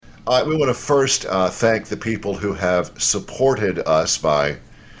We want to first thank the people who have supported us by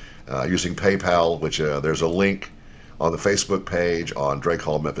using PayPal, which there's a link on the Facebook page on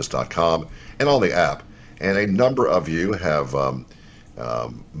DrakeHallMemphis.com and on the app. And a number of you have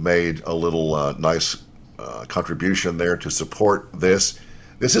made a little nice contribution there to support this.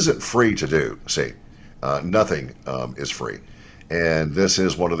 This isn't free to do. See, nothing is free. And this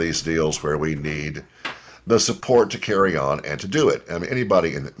is one of these deals where we need the support to carry on and to do it. I mean,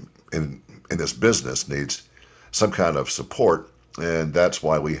 anybody in this business needs some kind of support, and that's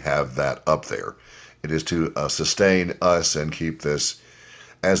why we have that up there. It is to sustain us and keep this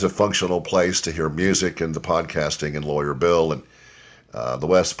as a functional place to hear music and the podcasting and Lawyer Bill and the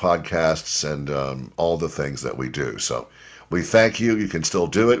West podcasts and all the things that we do. So we thank you. You can still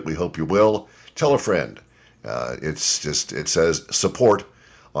do it. We hope you will. Tell a friend. It says support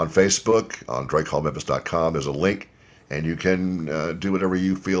on Facebook, on DrakeHallMemphis.com. There's a link, and you can do whatever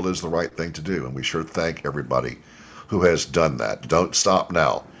you feel is the right thing to do. And we sure thank everybody who has done that. Don't stop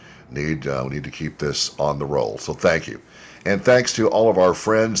now. We need to keep this on the roll. So thank you. And thanks to all of our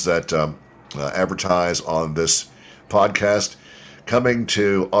friends that advertise on this podcast. Coming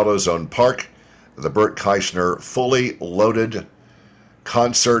to AutoZone Park, the Bert Keichner Fully Loaded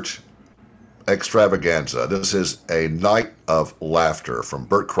Concert Extravaganza. This is a night of laughter from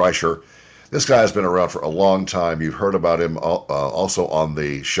Bert Kreischer. This guy has been around for a long time. You've heard about him also on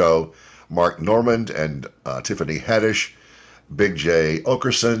the show. Mark Normand and Tiffany Haddish, Big J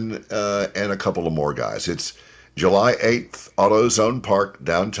Okerson, and a couple of more guys. It's July 8th, AutoZone Park,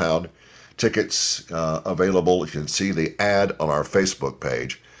 downtown. Tickets available. You can see the ad on our Facebook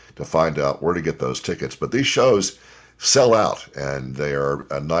page to find out where to get those tickets. But these shows sell out, and they are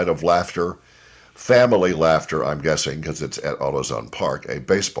a night of laughter, family laughter, I'm guessing, because it's at AutoZone Park, a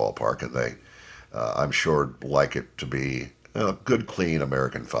baseball park, and they, I'm sure, like it to be good, clean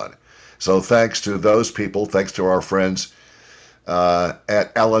American fun. So thanks to those people. Thanks to our friends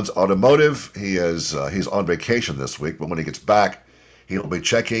at Allen's Automotive. He's on vacation this week, but when he gets back, he'll be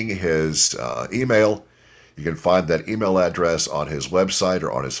checking his email. You can find that email address on his website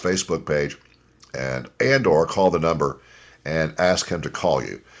or on his Facebook page, and or call the number and ask him to call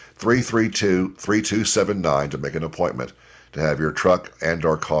you. 332-3279 to make an appointment to have your truck and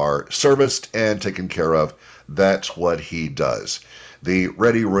or car serviced and taken care of. That's what he does. The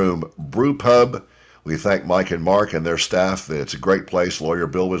Ready Room Brew Pub. We thank Mike and Mark and their staff. It's a great place. Lawyer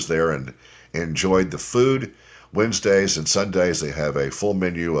Bill was there and enjoyed the food. Wednesdays and Sundays, they have a full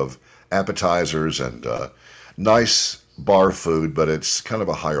menu of appetizers and nice bar food, but it's kind of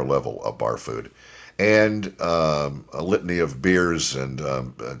a higher level of bar food. And a litany of beers and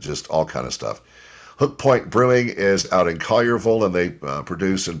just all kind of stuff. Hook Point Brewing is out in Collierville, and they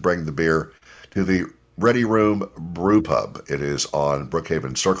produce and bring the beer to the Ready Room Brew Pub. It is on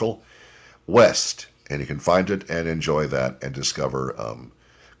Brookhaven Circle West, and you can find it and enjoy that and discover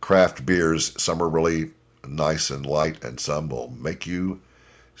craft beers. Some are really nice and light, and some will make you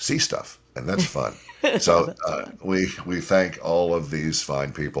see stuff, and that's fun. So we thank all of these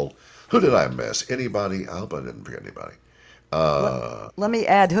fine people. Who did I miss? Anybody? I hope I didn't forget anybody. Let me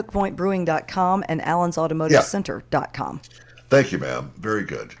add hookpointbrewing.com and allensautomotivecenter.com. Thank you, ma'am. Very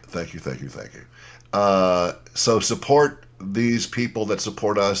good. Thank you. So support these people that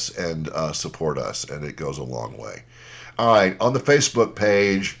support us, and it goes a long way. All right, on the Facebook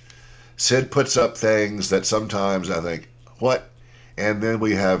page, Sid puts up things that sometimes I think, what? And then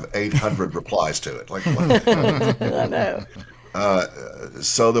we have 800 replies to it. Like, what? I know.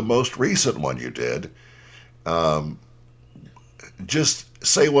 So the most recent one you did, just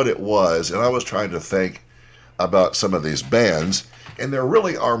say what it was. And I was trying to think about some of these bands, and there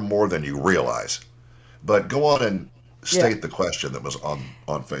really are more than you realize. But go on and state the question that was on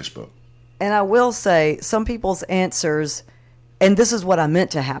Facebook. And I will say, some people's answers, and this is what I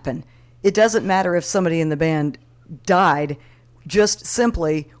meant to happen. It doesn't matter if somebody in the band died, just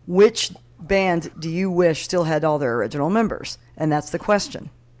simply, which band do you wish still had all their original members? And that's the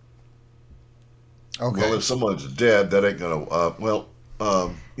question. Okay. Well, if someone's dead, that ain't going to,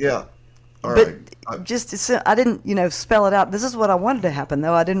 yeah. All but right. I didn't, spell it out. This is what I wanted to happen,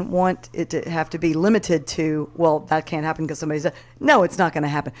 though. I didn't want it to have to be limited to, well, that can't happen because somebody's dead. No, it's not going to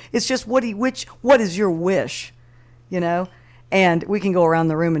happen. It's just what is your wish, And we can go around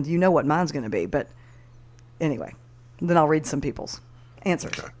the room and you know what mine's going to be. But anyway, then I'll read some people's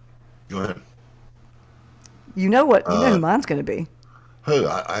answers. Okay. Go ahead. You know who mine's going to be. Who?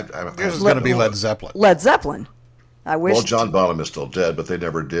 This is going to be Led Zeppelin. Led Zeppelin. I wish. Well, John Bonham is still dead, but they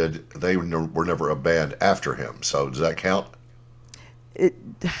never did. They were never a band after him. So does that count? God,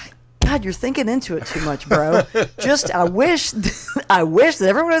 God, you're thinking into it too much, bro. I wish that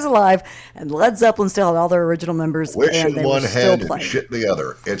everyone was alive and Led Zeppelin still had all their original members. Wish and in they one were still hand and playing. shit in the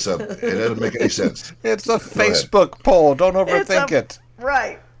other. It doesn't make any sense. It's a Facebook poll. Don't overthink it.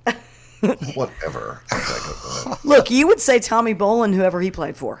 Right. Whatever. Okay, Look, you would say Tommy Bolin, whoever he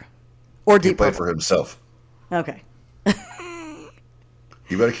played for, or he Deep played Purple. for himself. Okay.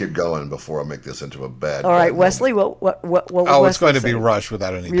 You better keep going before I make this into a bad. All right, bad Wesley. moment. What Oh, Wesley it's going to be say? Rush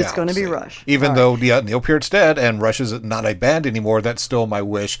without any doubt. It's going to be Rush. Even All though Neil Peart's dead and Rush is not a band anymore, that's still my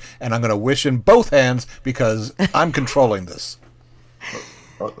wish. And I'm going to wish in both hands because I'm controlling this.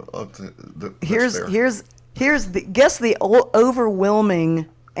 Here's guess the overwhelming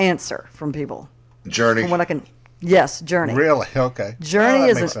answer from people. Journey. From what I can. Yes, Journey. Really? Okay. Journey that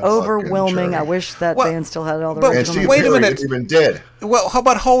is makes an sense. overwhelming. Journey. I wish that Well, band still had all the but And original. Steve wait a Perry minute. isn't even dead. Well, how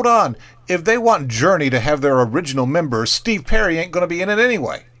about hold on? If they want Journey to have their original members, Steve Perry ain't going to be in it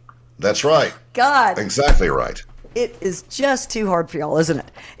anyway. That's right. God, Exactly right. it is just too hard for y'all, isn't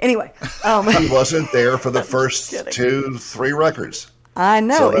it? Anyway, He wasn't there for the first kidding. 2-3 records. I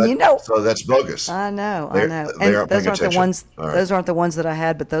know, and So that's bogus. I know. They And aren't those paying aren't the attention. ones. All right. Those aren't the ones that I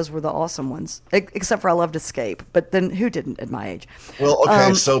had, but those were the awesome ones. Except for I loved Escape, but then who didn't at my age? Well,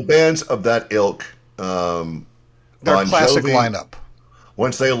 okay, so bands of that ilk, Their Bon classic Jovi, lineup.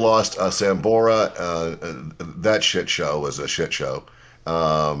 once they lost Sambora, that shit show was a shit show.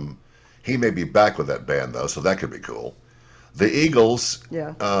 He may be back with that band though, so that could be cool. The Eagles,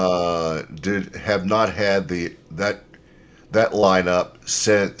 Yeah. have not had that lineup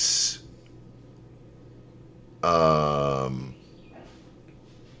since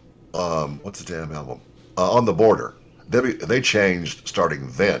what's the damn album? On the Border. They changed starting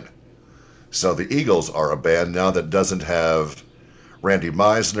then. So the Eagles are a band now that doesn't have Randy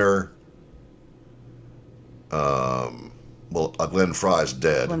Meisner. Glenn Fry's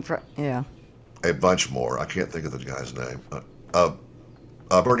dead. Yeah. A bunch more. I can't think of the guy's name.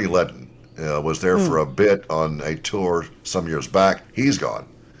 Bernie Ledden was there for a bit on a tour some years back. He's gone.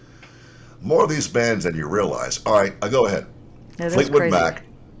 More of these bands than you realize. All right, go ahead. It is Fleetwood crazy. Mac.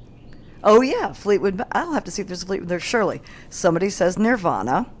 Oh yeah, Fleetwood. I'll have to see if there's a Fleetwood. There's surely. Somebody says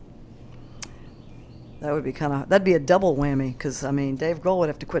Nirvana. That would be that'd be a double whammy because I mean Dave Grohl would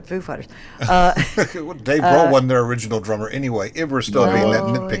have to quit Foo Fighters. Dave Grohl wasn't their original drummer anyway. If we're still being that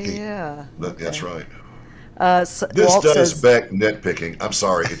nitpicky. Yeah. That's right. This This does Beck nitpicking. I'm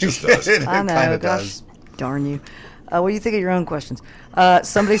sorry, it just does. I know. kinda Gosh, does. darn you. What do you think of your own questions?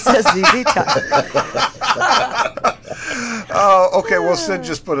 Somebody says ZZ Top. Oh, okay. Well, Sid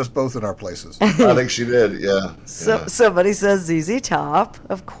just put us both in our places. I think she did. Yeah. Somebody says ZZ Top,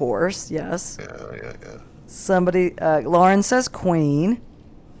 of course. Yes. Yeah. Somebody, Lauren says Queen.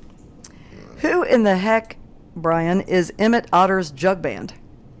 Who in the heck, Brian, is Emmett Otter's jug band?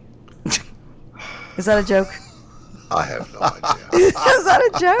 Is that a joke? I have no idea. Is that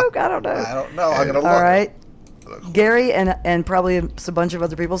a joke? I don't know. I don't know. I'm gonna look. All right. Gary and probably a bunch of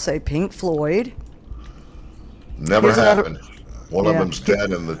other people say Pink Floyd. Never Here's another- happened. One of Yeah. them's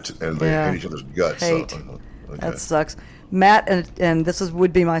dead, and they Yeah. hate each other's guts. Hate. So, okay. That sucks. Matt, and this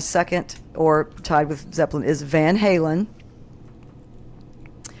would be my second, or tied with Zeppelin, is Van Halen.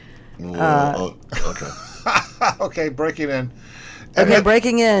 Okay. Okay, breaking in. Okay,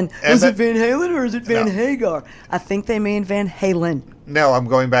 breaking in. and Is that- it Van Halen or is it Van No. Hagar? I think they mean Van Halen. No, I'm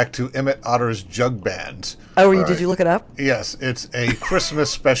going back to Emmett Otter's Jug Band. Oh, right. did you look it up? Yes, it's a Christmas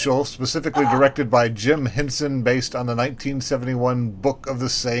special specifically directed by Jim Henson based on the 1971 book of the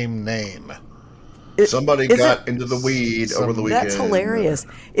same name. Somebody is got it- into the weed over the weekend. That's hilarious.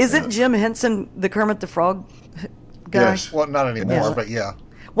 Isn't Jim Henson the Kermit the Frog guy? Yes. Well, not anymore, Yeah. but yeah.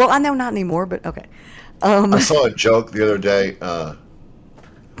 Well, I know not anymore, but okay. I saw a joke the other day.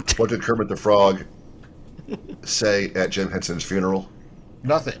 What did Kermit the Frog say at Jim Henson's funeral?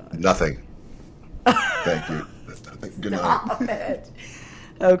 Nothing. Nothing. Thank you. Good night.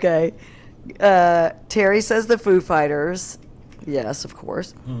 Okay. Terry says the Foo Fighters. Yes, of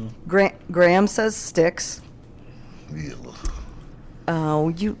course. Graham says Styx.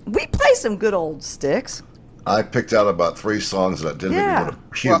 Oh, we play some good old Styx. I picked out about 3 songs that I didn't Yeah. even want to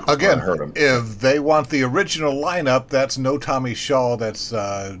puke Well, again, when I heard them. if they want the original lineup, that's no Tommy Shaw. That's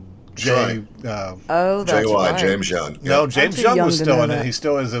Jay. Oh, that's JY, right. James Young. No, Yeah. James too Young young was to still know in it. that. He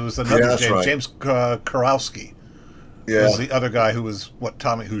still is. It was another Yeah, that's James. right. James Karowski Yeah. was the other guy who's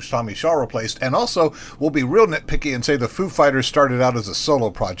Tommy Shaw replaced. And also, we'll be real nitpicky and say the Foo Fighters started out as a solo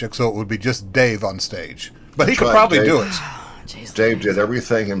project, so it would be just Dave on stage. But he That's could right, probably Dave. do it. Jeez. Dave did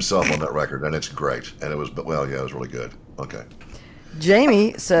everything himself on that record, and it's great. And it was, it was really good. Okay.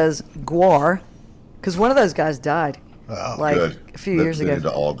 Jamie says Guar, because one of those guys died. like Good. a few years They ago. need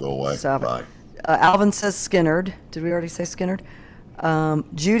to all go away. Stop it. Bye. Alvin says Skinnerd. Did we already say Skinnerd?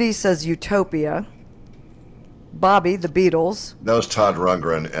 Judy says Utopia. Bobby, the Beatles. That was Todd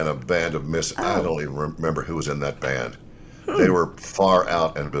Rundgren and a band of I don't even remember who was in that band. They were far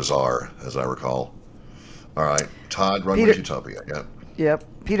out and bizarre, as I recall. All right. Todd Rundgren's Utopia. Yeah. Yep.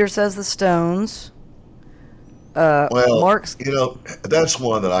 Peter says the Stones. Well, Mark's. that's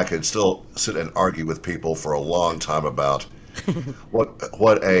one that I could still sit and argue with people for a long time about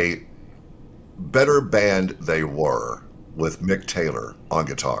what a better band they were with Mick Taylor on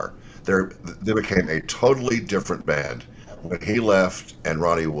guitar. They became a totally different band when he left and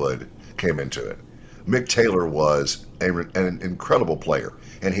Ronnie Wood came into it. Mick Taylor was an incredible player,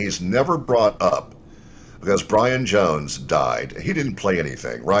 and he's never brought up because Brian Jones died. He didn't play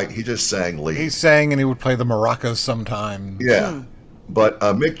anything, right? He just sang lead. He sang and he would play the maracas sometime. Yeah, but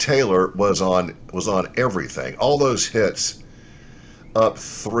Mick Taylor was on everything. All those hits up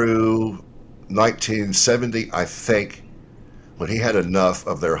through 1970, I think, when he had enough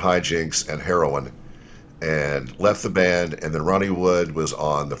of their hijinks and heroin and left the band, and then Ronnie Wood was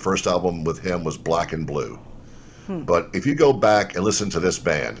on the first album with him was Black and Blue. But if you go back and listen to this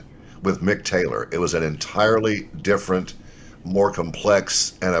band with Mick Taylor, it was an entirely different, more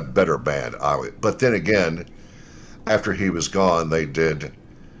complex, and a better band. But then again, after he was gone, they did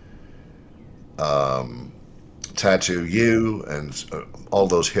Tattoo You and all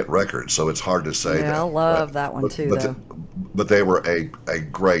those hit records, so it's hard to say. Yeah, I love that one too, though. But they were a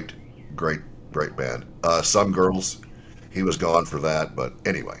great band. Some Girls, he was gone for that, but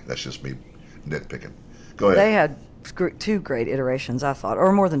anyway, that's just me nitpicking. Go ahead. They had two great iterations, I thought,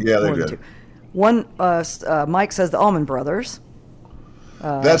 or more than did. two. One, Mike says the Allman Brothers.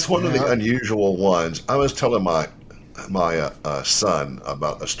 That's one of the unusual ones. I was telling my son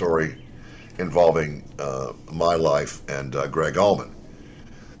about a story involving my life and Greg Allman.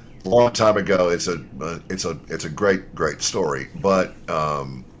 A long time ago. It's a great story. But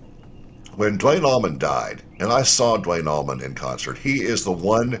when Duane Allman died, and I saw Duane Allman in concert, he is the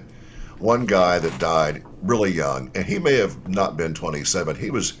one guy that died really young, and he may have not been 27.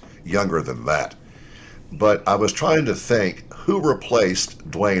 He was younger than that. But I was trying to think who replaced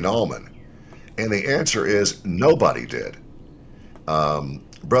Duane Allman, and the answer is nobody did.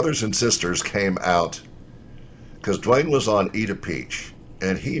 Brothers and Sisters came out because Duane was on Eat a Peach,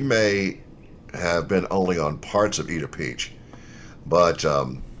 and he may have been only on parts of Eat a Peach. But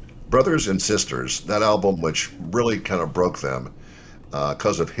Brothers and Sisters, that album which really kind of broke them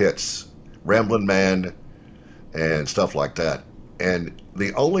because of hits, Ramblin' Man and stuff like that. And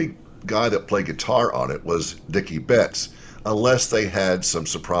the only guy that played guitar on it was Dickie Betts, unless they had some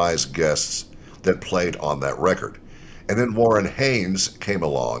surprise guests that played on that record. And then Warren Haynes came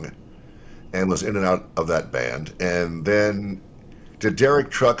along and was in and out of that band. And then did Derek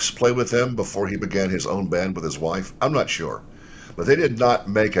Trucks play with them before he began his own band with his wife? I'm not sure. But they did not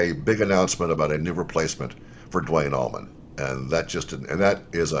make a big announcement about a new replacement for Duane Allman. And that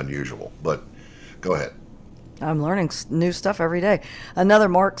is unusual. But go ahead. I'm learning new stuff every day. Another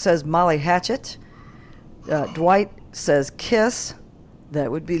Mark says Molly Hatchet. Dwight says Kiss. That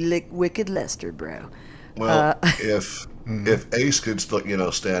would be Wicked Lester, bro. Well, if Ace could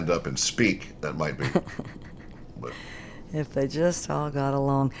still, stand up and speak, that might be. But. If they just all got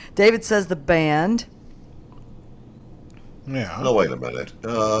along. David says the band. Yeah. No, wait a minute.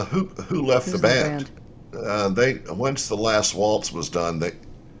 Who left the band? Once the last waltz was done,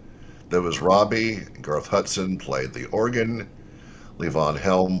 there was Robbie. Garth Hudson played the organ. Levon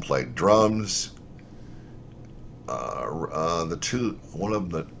Helm played drums. There are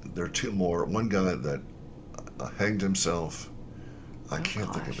two more. One guy that hanged himself. I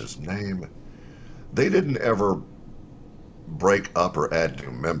can't think of his name. They didn't ever break up or add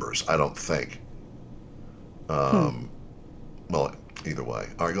new members, I don't think. Well, either way.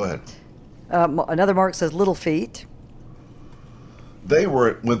 All right, go ahead. Another Mark says Little Feat. They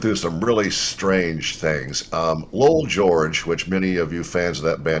went through some really strange things. Lowell George, which many of you fans of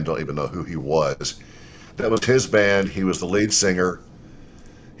that band don't even know who he was. That was his band. He was the lead singer.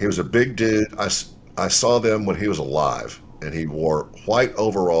 He was a big dude. I saw them when he was alive, and he wore white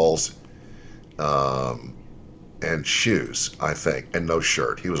overalls and shoes, I think, and no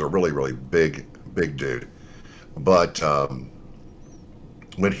shirt. He was a really, really big dude. But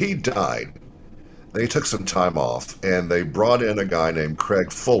when he died, they took some time off, and they brought in a guy named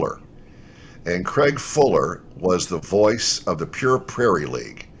Craig Fuller. And Craig Fuller was the voice of the Pure Prairie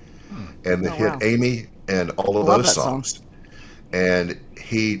League and the hit Amy and all of those songs. And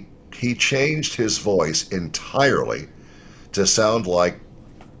he changed his voice entirely to sound like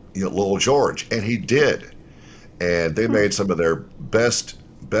Lowell George, and he did. and they made some of their best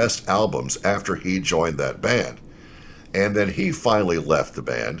albums after he joined that band. And then he finally left the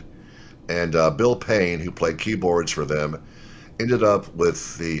band, and Bill Payne, who played keyboards for them, ended up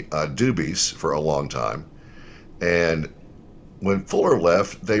with the Doobies for a long time. And when Fuller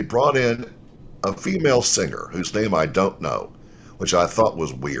left, they brought in a female singer whose name I don't know, which I thought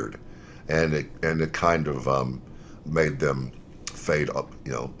was weird, and it kind of made them fade up,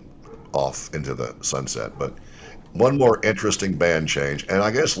 off into the sunset. But one more interesting band change, and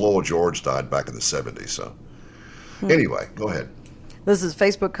I guess Lowell George died back in the 70s. So anyway, go ahead. This is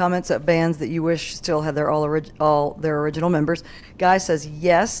Facebook comments at bands that you wish still had all their original members. Guy says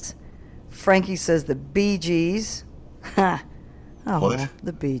yes. Frankie says the Bee Gees. Ha. Oh, What?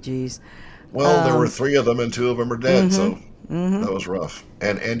 the Bee Gees. Well, there were 3 of them, and 2 of them are dead, so that was rough.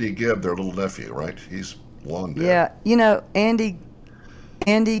 And Andy Gibb, their little nephew, right? He's long dead. Yeah, Andy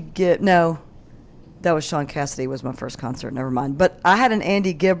Gibb. No, that was Sean Cassidy. Was my first concert. Never mind. But I had an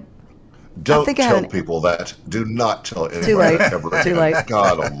Andy Gibb. Don't tell people that. Do not tell anybody. Too late. Ever Too again. late.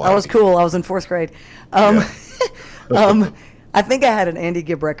 God almighty. I was cool. I was in 4th grade. I think I had an Andy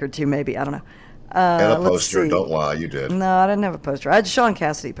Gibb record too. Maybe, I don't know. And a let's poster. see. Don't lie. You did. No, I didn't have a poster. I had Sean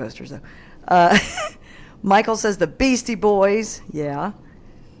Cassidy posters though. Michael says the Beastie Boys. Yeah.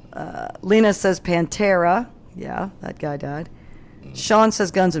 Lena says Pantera. Yeah, that guy died. Sean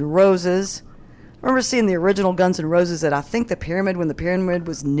says Guns N' Roses. I remember seeing the original Guns N' Roses at, I think, the Pyramid when the Pyramid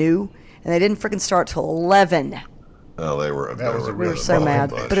was new, and they didn't freaking start till 11. Oh, they were. We were so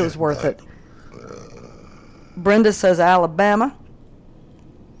mad, but it was worth it. Brenda says Alabama.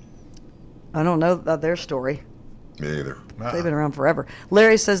 I don't know their story. Me either. They've been around forever.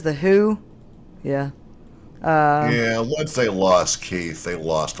 Larry says the Who. Yeah. Yeah, once they lost Keith, they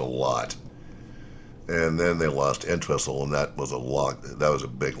lost a lot. And then they lost Entwistle, and that was a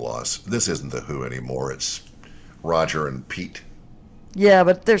big loss. This isn't the Who anymore. It's Roger and Pete. Yeah,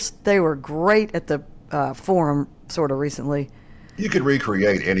 but they were great at the Forum sort of recently. You could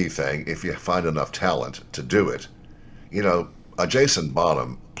recreate anything if you find enough talent to do it. Jason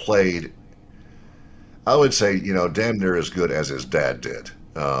Bonham played, I would say, damn near as good as his dad did.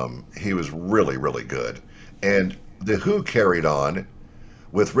 He was really, really good. And the Who carried on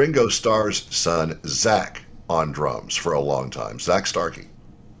with Ringo Starr's son, Zach, on drums for a long time. Zach Starkey.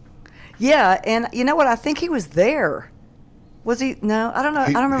 Yeah, and you know what? I think he was there. Was he? No, I don't know.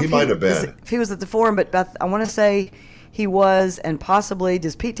 I don't remember. He might have been. If he was at the Forum, but I want to say he was, and possibly,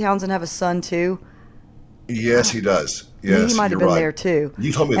 does Pete Townsend have a son too? Yes, he does. Yes, he might have been there too.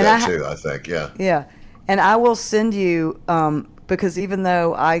 You told me that too, I think, yeah. Yeah, and I will send you, because even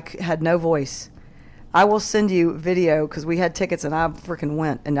though I had no voice, I will send you video, because we had tickets and I freaking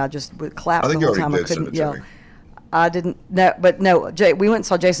went, and I just would clap the whole time. I couldn't yell. I didn't. No, but no, Jay, we went and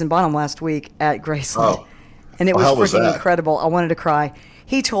saw Jason Bonham last week at Graceland. Oh. And it was freaking incredible. I wanted to cry.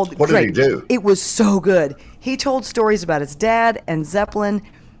 What did he do? It was so good. He told stories about his dad and Zeppelin,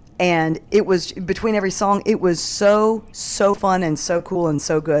 and it was, between every song, it was so fun and so cool and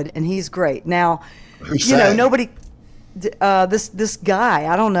so good. And he's great. Now, nobody, this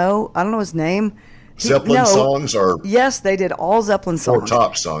guy, I don't know his name. Zeppelin songs or? Yes, they did all Zeppelin songs. 4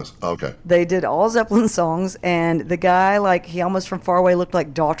 Top songs. Okay. They did all Zeppelin songs, and the guy, he almost from far away looked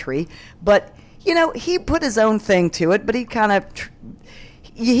like Daughtry, but he put his own thing to it, but he kind of,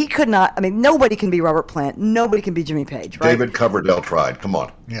 he could not, nobody can be Robert Plant. Nobody can be Jimmy Page, right? David Coverdale tried. Come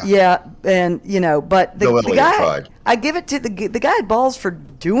on. Yeah, and, but the guy, tried. I give it to the guy had balls for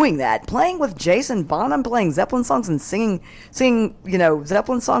doing that. Playing with Jason Bonham, playing Zeppelin songs and singing,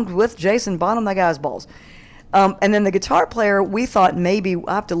 Zeppelin songs with Jason Bonham, that guy has balls. And then the guitar player, we thought maybe,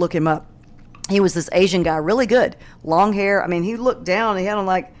 I'll have to look him up. He was this Asian guy, really good. Long hair. he looked down, he had on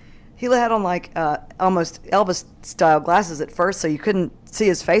almost Elvis-style glasses at first, so you couldn't see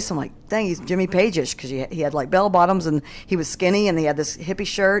his face. I'm like, dang, he's Jimmy Page-ish, because he had bell-bottoms, and he was skinny, and he had this hippie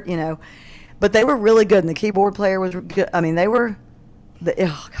shirt, But they were really good, and the keyboard player was good. They were...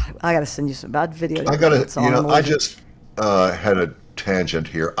 oh, God, I got to send you some bad video. I just had a tangent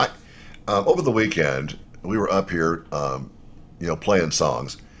here. Over the weekend, we were up here, playing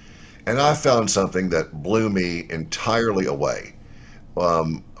songs, and I found something that blew me entirely away.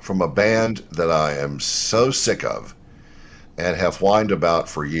 From a band that I am so sick of and have whined about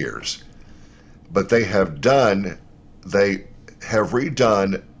for years. But they have redone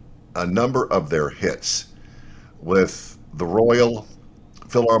a number of their hits with the Royal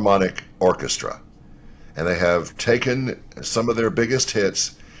Philharmonic Orchestra. And they have taken some of their biggest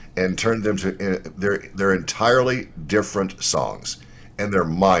hits and turned them to, they're entirely different songs. And they're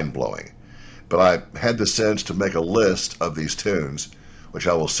mind-blowing. But I had the sense to make a list of these tunes, which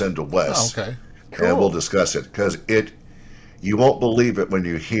I will send to Wes. Oh, okay. and we'll Cool. discuss it because you won't believe it when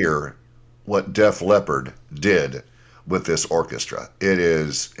you hear what Def Leppard did with this orchestra.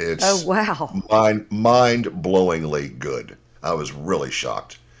 It's Oh, wow. mind-blowingly good. I was really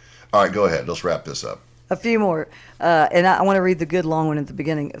shocked. All right, go ahead. Let's wrap this up. A few more. And I want to read the good long one at the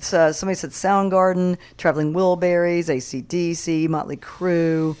beginning. So, somebody said Soundgarden, Traveling Wilburys, AC/DC, Motley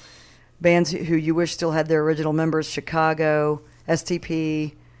Crue, bands who you wish still had their original members, Chicago,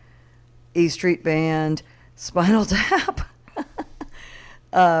 STP, E Street Band, Spinal Tap,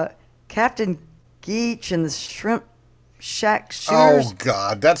 Captain Geach and the Shrimp Shack Shooters. Oh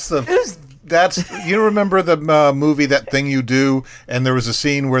God, Who's you remember the movie That Thing You Do, and there was a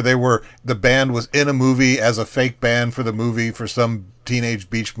scene where the band was in a movie as a fake band for the movie for some teenage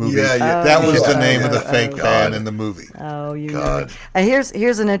beach movie. That was the name of the fake band in the movie. Oh, you know. God. And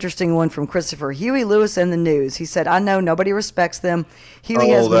here's an interesting one from Christopher. Huey Lewis and the News. He said, I know nobody respects them. Huey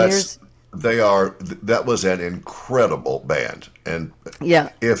has years. That was an incredible band. And Yeah.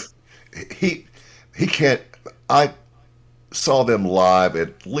 if he can't, I saw them live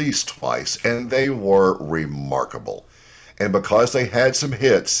at least twice, and they were remarkable. And because they had some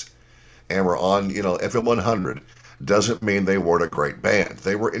hits and were on, FM 100, doesn't mean they weren't a great band.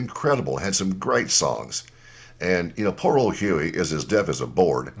 They were incredible, had some great songs. And, poor old Huey is as deaf as a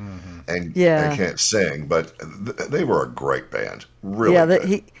board and can't sing, but they were a great band. Really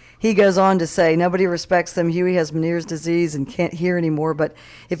good. He goes on to say, nobody respects them. Huey has Meniere's disease and can't hear anymore. But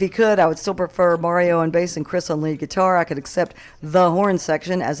if he could, I would still prefer Mario on bass and Chris on lead guitar. I could accept the horn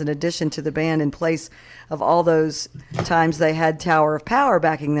section as an addition to the band in place of all those times they had Tower of Power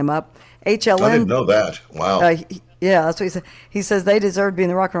backing them up. HLN. I didn't know that. Wow. Yeah, that's what he said. He says they deserve to be in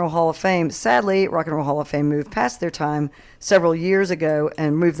the Rock and Roll Hall of Fame. Sadly, Rock and Roll Hall of Fame moved past their time several years ago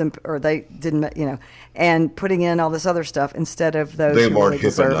and moved them, or they didn't, and putting in all this other stuff insteed of those They who weren't really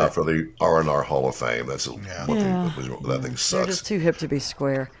hip deserve enough it. for the R&R Hall of Fame. That's that thing They're sucks. just too hip to be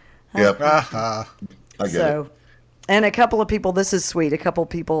square. Yep. Uh-huh. I get it. And a couple of people, this is sweet, a couple of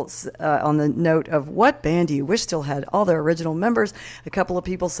people on the note of what band do you wish still had all their original members? A couple of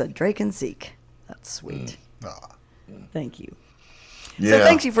people said Drake and Zeke. That's sweet. Thank you. Yeah, So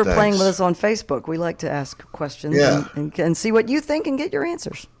thank you for playing thanks. with us on Facebook. We like to ask questions Yeah. and see what you think and get your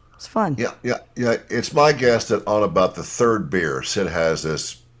answers. It's fun. Yeah. It's my guess that on about the third beer, Sid has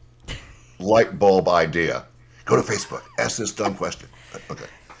this light bulb idea. Go to Facebook. Ask this dumb question. Okay.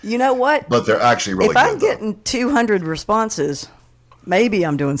 You know what? But they're actually really if good. I'm getting 200 responses, maybe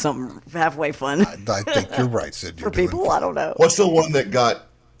I'm doing something halfway fun I think you're right, Sid. for people. I don't know. What's the one that got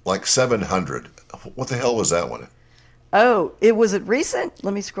like 700? What the hell was that one? Oh, was it recent?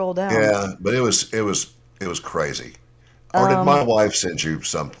 Let me scroll down. Yeah, but it was crazy. Or did my wife send you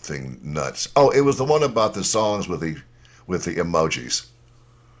something nuts? Oh, it was the one about the songs with the emojis.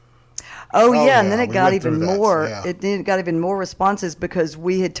 Oh yeah, yeah, and then it we got went through even that, more. yeah. It got even more responses because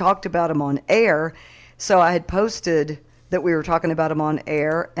we had talked about them on air. So I had posted that we were talking about them on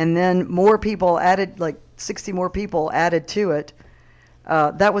air, and then more people added, like 60 more people added to it.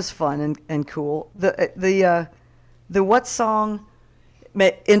 That was fun and cool. The what song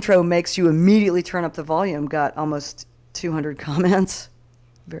intro makes you immediately turn up the volume got almost 200 comments.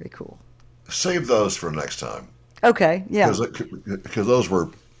 Very cool. Save those for next time. Okay, yeah. Because those were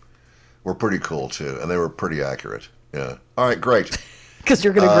pretty cool too, and they were pretty accurate. Yeah. All right, great. Because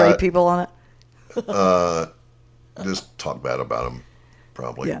you're going to grade people on it. Just talk bad about them,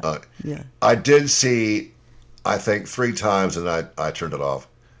 probably. Yeah. Yeah. I did see, I think 3 times, and I turned it off.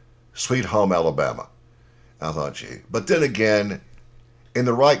 Sweet Home Alabama. I thought, gee. But then again, in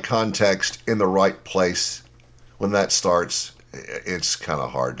the right context, in the right place, when that starts, it's kind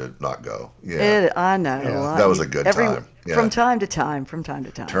of hard to not go. Yeah. I know. Yeah. That was a good time. Yeah. From time to time.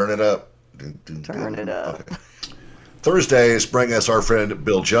 Turn it up. Turn it up. Okay. Thursdays bring us our friend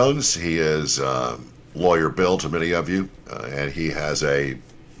Bill Jones. He is Lawyer Bill to many of you, and he has a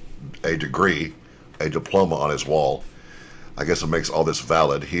degree, a diploma on his wall. I guess it makes all this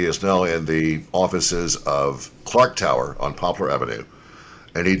valid. He is now in the offices of Clark Tower on Poplar Avenue,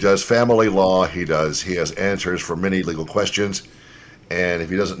 and he does family law. He has answers for many legal questions, and if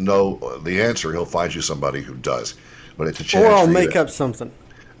he doesn't know the answer, he'll find you somebody who does. But it's a chance. Or I'll for you make to- up something.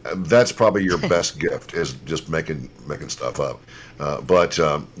 That's probably your best gift, is just making stuff up. But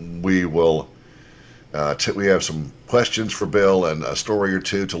we will. We have some questions for Bill and a story or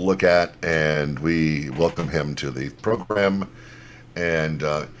two to look at, and we welcome him to the program. And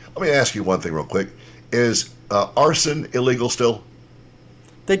let me ask you one thing real quick: is arson illegal still?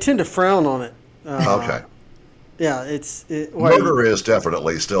 They tend to frown on it. Okay. Yeah, Murder is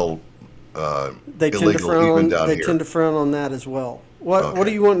definitely still they tend to illegal frown even on. down They here. tend to frown on that as well. What Okay. are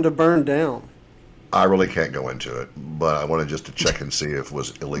you wanting to burn down? I really can't go into it, but I wanted just to check and see if it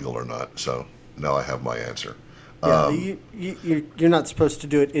was illegal or not. So now I have my answer. Yeah, you're not supposed to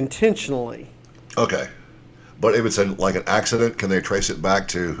do it intentionally. Okay. But if it's like an accident, can they trace it back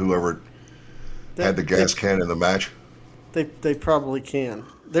to whoever had the gas can in the match? They probably can.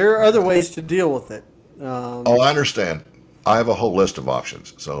 There are other ways to deal with it. I understand. I have a whole list of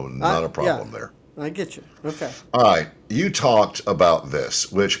options, so not a problem there. I get you. Okay. All right. You talked about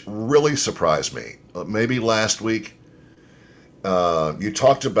this, which really surprised me. Maybe last week, you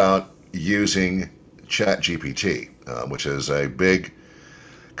talked about using ChatGPT, which is a big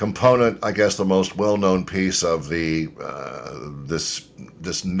component, I guess, the most well-known piece of the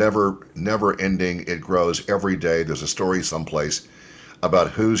this never-ending. It grows every day. There's a story someplace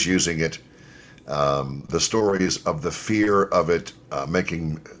about who's using it. The stories of the fear of it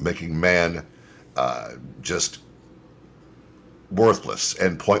making man just worthless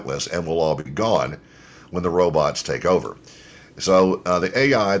and pointless, and will all be gone when the robots take over. So the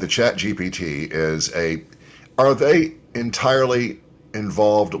AI, the ChatGPT, are they entirely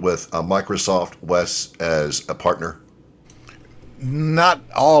involved with Microsoft, Wes, as a partner? Not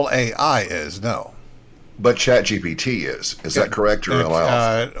all AI is, no. But ChatGPT is. Is that correct, or am I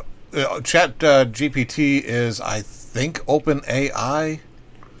off? ChatGPT is, I think, open AI.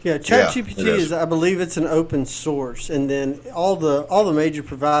 Yeah, ChatGPT is. I believe it's an open source, and then all the major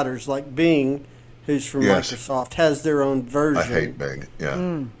providers like Bing, who's from Microsoft, has their own version. I hate Bing.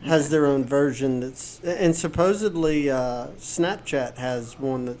 Yeah, has their own version and supposedly Snapchat has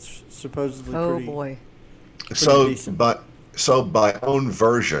one that's supposedly pretty. Oh boy. So by own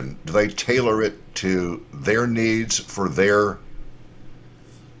version, do they tailor it to their needs for their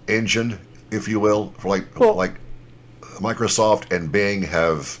engine, if you will, for like Microsoft and Bing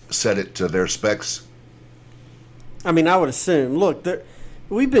have set it to their specs? I mean, I would assume. Look,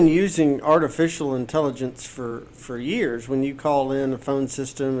 we've been using artificial intelligence for years. When you call in a phone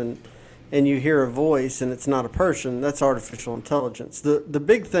system and you hear a voice and it's not a person, that's artificial intelligence. The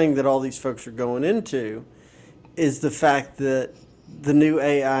big thing that all these folks are going into is the fact that the new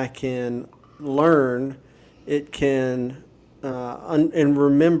AI can learn, it can and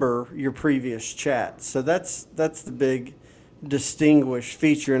remember your previous chat. So that's the big distinguished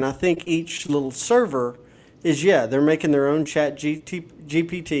feature. And I think each little server is, they're making their own chat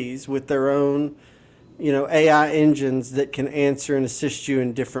GPTs with their own, AI engines that can answer and assist you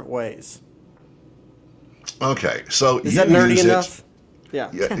in different ways. Okay, so is that nerdy enough?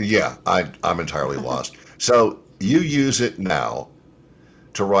 Yeah. I'm entirely lost. So you use it now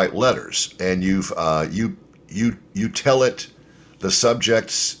to write letters, and you tell it the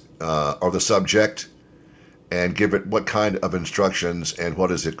subjects or the subject, and give it what kind of instructions, and what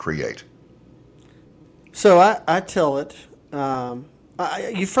does it create? So I tell it.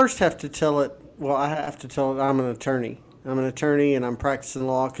 You first have to tell it. Well, I have to tell it I'm an attorney. I'm an attorney, and I'm practicing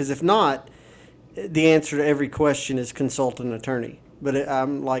law. Because if not, the answer to every question is consult an attorney. But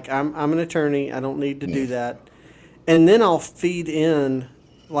I'm an attorney. I don't need to do that. And then I'll feed in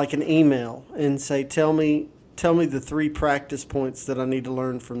like an email and say, tell me the 3 practice points that I need to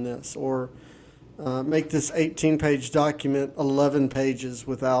learn from this, or make this 18-page document 11 pages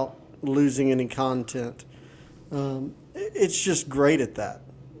without losing any content. It's just great at that.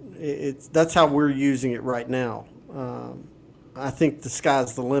 That's how we're using it right now. I think the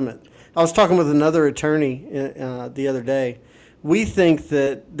sky's the limit. I was talking with another attorney the other day. We think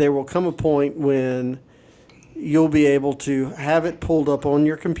that there will come a point when you'll be able to have it pulled up on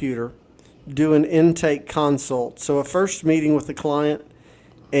your computer, do an intake consult. So a first meeting with the client,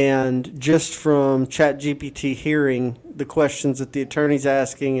 and just from ChatGPT hearing the questions that the attorney's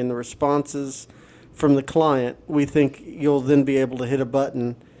asking and the responses from the client, we think you'll then be able to hit a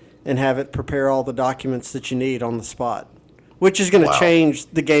button and have it prepare all the documents that you need on the spot, which is going to change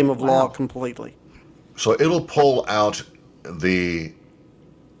the game of law completely. So it'll pull out the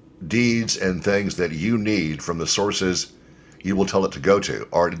deeds and things that you need from the sources you will tell it to go to,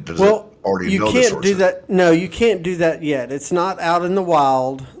 or does it already know the sources? You can't do that. No, you can't do that yet. It's not out in the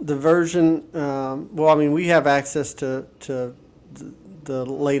wild. The version, we have access to the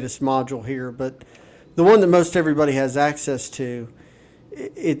latest module here, but the one that most everybody has access to,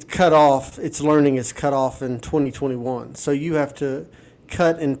 it's cut off. Its learning is cut off in 2021. So you have to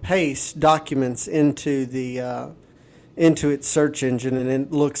cut and paste documents into its search engine, and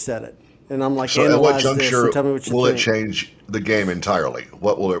it looks at it. And I'm like, so analyze this and tell me what you think. Will it change the game entirely?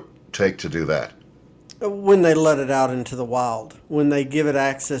 What will it take to do that? When they let it out into the wild, when they give it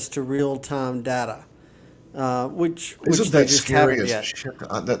access to real-time data, which they just haven't yet. Shit?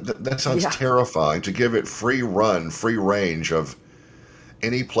 That sounds terrifying, to give it free range of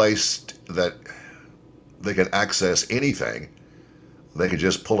any place that they can access anything. They can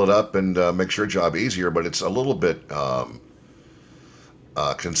just pull it up and make your job easier. But it's a little bit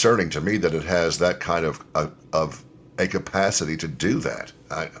concerning to me that it has that kind of a capacity to do that.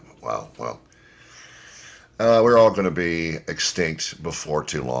 We're all going to be extinct before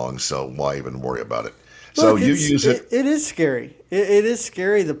too long, so why even worry about it? So Look, you use it. It is scary. It is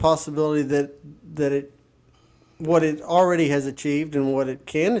scary, the possibility that it what it already has achieved and what it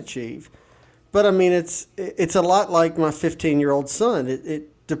can achieve. But I mean, it's a lot like my 15-year-old son.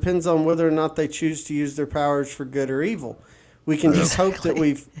 It depends on whether or not they choose to use their powers for good or evil. We can just hope that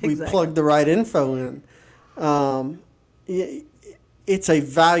we've plugged the right info in. It's a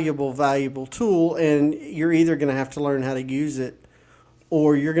valuable tool, and you're either going to have to learn how to use it,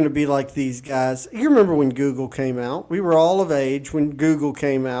 or you're going to be like these guys. You remember when Google came out? We were all of age when Google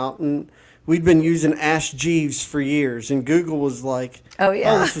came out, and we'd been using Ask Jeeves for years, and Google was like, oh,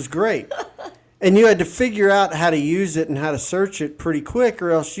 this was great. And you had to figure out how to use it and how to search it pretty quick,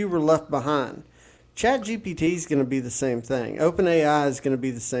 or else you were left behind. ChatGPT is going to be the same thing. OpenAI is going to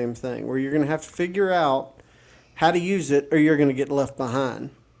be the same thing, where you're going to have to figure out how to use it, or you're going to get left behind.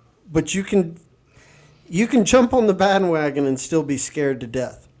 But you can jump on the bandwagon and still be scared to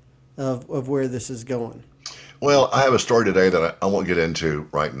death of where this is going. Well, I have a story today that I won't get into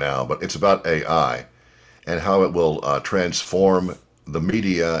right now, but it's about AI and how it will transform the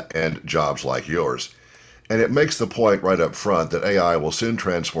media and jobs like yours. And it makes the point right up front that AI will soon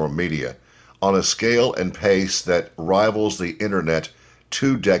transform media on a scale and pace that rivals the internet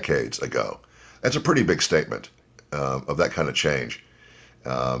 2 decades ago. That's a pretty big statement of that kind of change.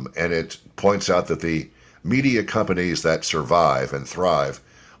 And it points out that the media companies that survive and thrive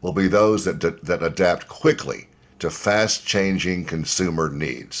will be those that adapt quickly to fast-changing consumer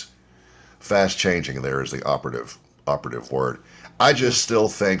needs. Fast-changing, there is the operative word. I just still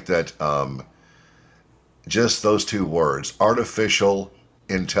think that just those 2 words, artificial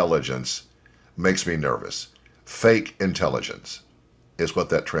intelligence, makes me nervous. Fake intelligence is what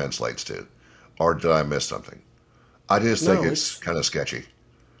that translates to. Or did I miss something? I just think it's kind of sketchy.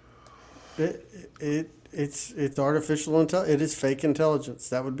 It's artificial intelligence. It is fake intelligence.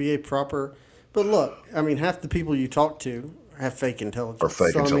 That would be a proper. But look, I mean, half the people you talk to have fake intelligence. Or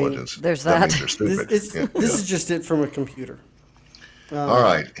fake intelligence. I mean, there's that. that. Means they're stupid. This is just it from a computer. All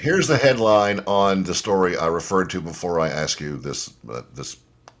right. Here's the headline on the story I referred to before I ask you this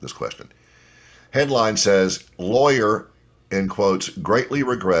question. Headline says, lawyer, in quotes, greatly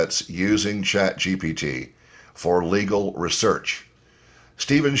regrets using ChatGPT for legal research.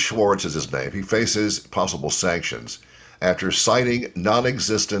 Stephen Schwartz is his name. He faces possible sanctions after citing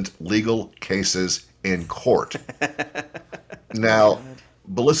non-existent legal cases in court. Now,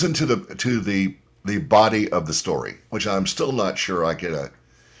 but listen to the body of the story, which I'm still not sure I can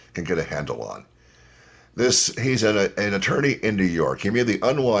get a handle on. He's an attorney in New York. He made the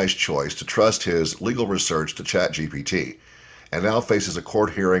unwise choice to trust his legal research to ChatGPT, and now faces a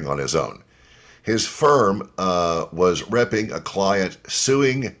court hearing on his own. His firm was repping a client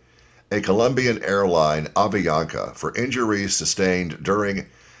suing a Colombian airline, Avianca, for injuries sustained during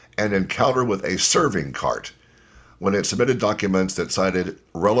an encounter with a serving cart when it submitted documents that cited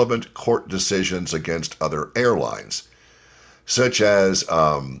relevant court decisions against other airlines, such as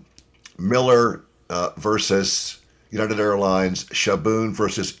Miller versus United Airlines, Shaboon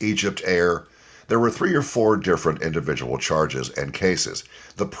versus Egypt Air. There were 3 or 4 different individual charges and cases.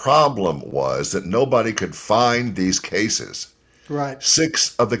 The problem was that nobody could find these cases. Right.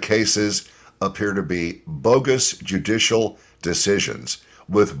 6 of the cases appear to be bogus judicial decisions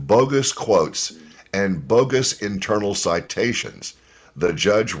with bogus quotes and bogus internal citations. The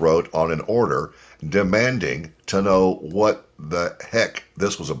judge wrote on an order demanding to know what the heck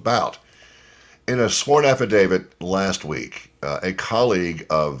this was about. In a sworn affidavit last week, a colleague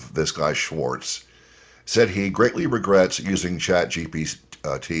of this guy Schwartz said he greatly regrets using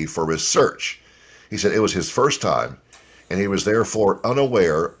ChatGPT for research. He said it was his first time, and he was therefore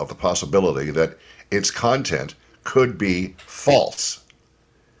unaware of the possibility that its content could be false.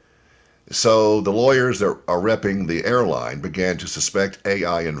 So the lawyers that are repping the airline began to suspect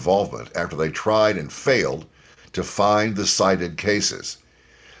AI involvement after they tried and failed to find the cited cases.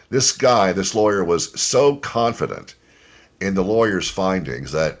 This lawyer was so confident in the lawyer's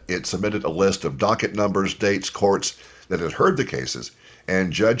findings that it submitted a list of docket numbers, dates, courts that had heard the cases,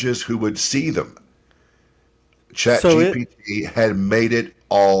 and judges who would see them. ChatGPT had made it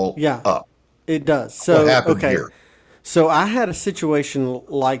all up. It does. So, what happened here? So I had a situation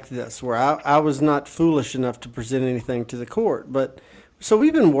like this where I was not foolish enough to present anything to the court. But so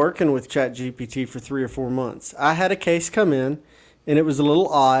we've been working with ChatGPT for 3 or 4 months. I had a case come in, and it was a little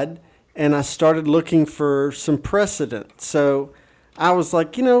odd. and I started looking for some precedent. So I was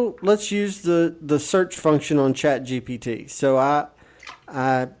like, let's use the search function on ChatGPT. So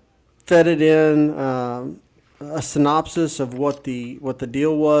I fed it in a synopsis of what the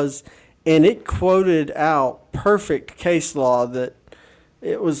deal was, and it quoted out perfect case law that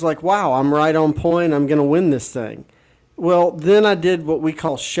it was like, wow, I'm right on point. I'm going to win this thing. Well, then I did what we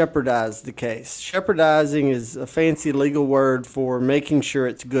call shepherdize the case. Shepherdizing is a fancy legal word for making sure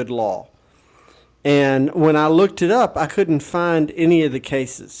it's good law. And when I looked it up, I couldn't find any of the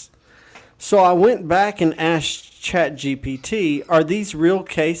cases. So I went back and asked ChatGPT, are these real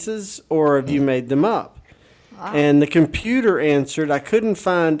cases or have you made them up? Wow. And the computer answered, I couldn't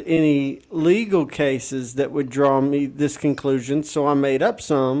find any legal cases that would draw me this conclusion, so I made up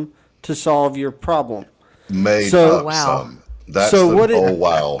some to solve your problem. Made up some. That's so the, what it, oh,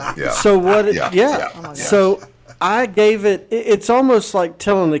 wow. Yeah. So what it, Oh so I gave it, it's almost like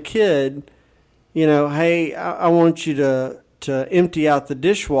telling a kid, hey, I want you to empty out the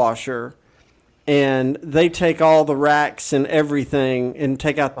dishwasher, and they take all the racks and everything and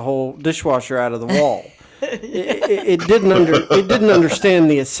take out the whole dishwasher out of the wall. It didn't understand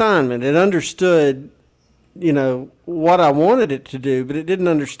the assignment. It understood, what I wanted it to do, but it didn't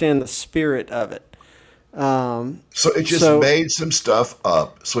understand the spirit of it. So it just made some stuff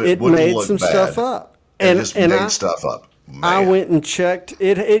up, so it wouldn't made look some bad. Stuff up, and made stuff up. Man. I went and checked.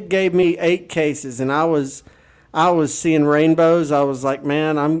 It gave me 8 cases, and I was seeing rainbows. I was like,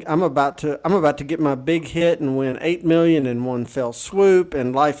 man, I'm about to get my big hit and win $8 million in one fell swoop,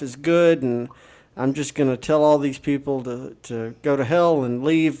 and life is good, and I'm just going to tell all these people to go to hell and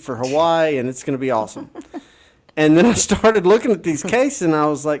leave for Hawaii, and it's going to be awesome. And then I started looking at these cases, and I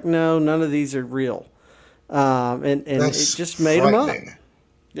was like, no, none of these are real. And it just made them up.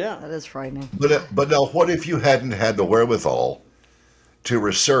 Yeah. That is frightening. But now, what if you hadn't had the wherewithal to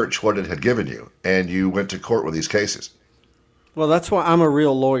research what it had given you, and you went to court with these cases? Well, that's why I'm a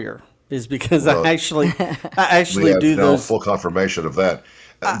real lawyer, is because I actually do those. Full confirmation of that.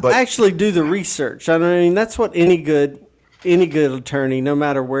 I actually do the research. I mean, that's what any good attorney, no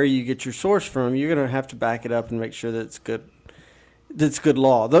matter where you get your source from, you're going to have to back it up and make sure that it's good. That's good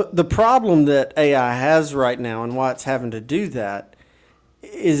law. The problem that AI has right now, and why it's having to do that,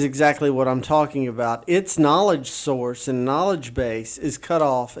 is exactly what I'm talking about. Its knowledge source and knowledge base is cut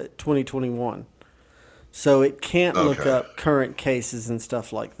off at 2021, so it can't look up current cases and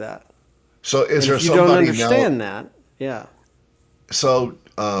stuff like that. So is there if you somebody don't understand now, that? Yeah. So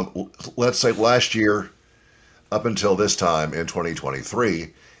let's say last year, up until this time in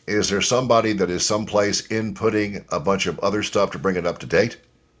 2023, is there somebody that is someplace inputting a bunch of other stuff to bring it up to date?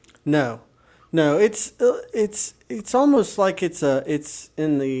 No. It's almost like it's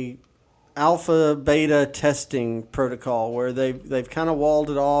in the alpha beta testing protocol where they've kind of walled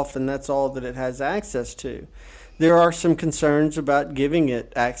it off, and that's all that it has access to. There are some concerns about giving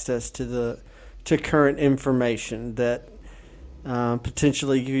it access to current information that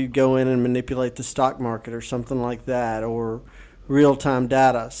potentially you could go in and manipulate the stock market or something like that, or real-time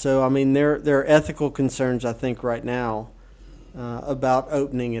data. So, I mean, there are ethical concerns, I think, right now about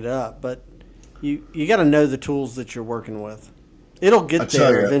opening it up. But you got to know the tools that you're working with. It'll get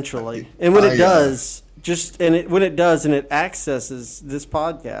there eventually. And when it does, when it does and it accesses this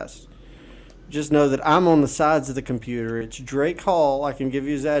podcast, just know that I'm on the sides of the computer. It's Drake Hall. I can give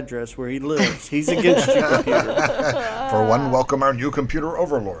you his address where he lives. He's against your computer. For one, welcome our new computer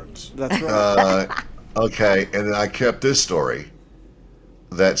overlords. That's right. Okay, and then I kept this story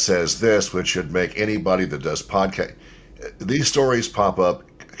that says this, which should make anybody that does podcast. These stories pop up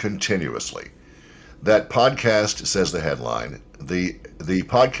continuously. That podcast, says the headline, the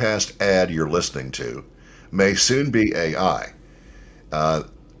podcast ad you're listening to may soon be AI.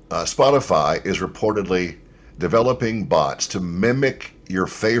 Spotify is reportedly developing bots to mimic your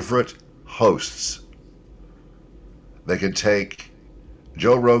favorite hosts. They could take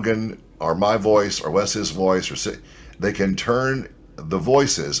Joe Rogan or my voice or Wes's voice, or they can turn the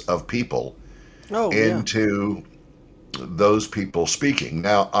voices of people into those people speaking.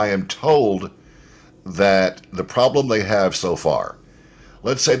 Now, I am told that the problem they have so far,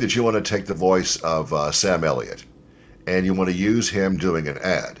 let's say that you want to take the voice of Sam Elliott and you want to use him doing an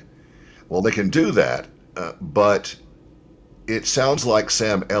ad. Well, they can do that, but it sounds like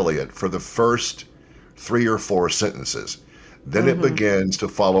Sam Elliott for the first 3 or 4 sentences. Then it begins to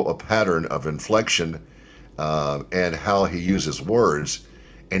follow a pattern of inflection and how he uses words,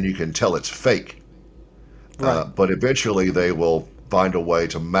 and you can tell it's fake. Right. But eventually they will find a way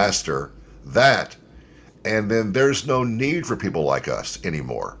to master that, and then there's no need for people like us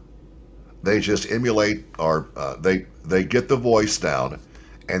anymore. They just emulate our, they get the voice down,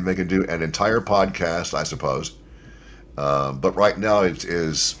 and they can do an entire podcast, I suppose. But right now it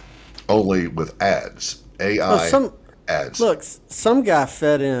is only with ads, AI ads. Look, some guy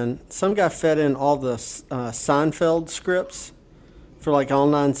fed in all the Seinfeld scripts for like all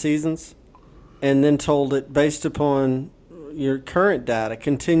 9 seasons, and then told it, based upon your current data,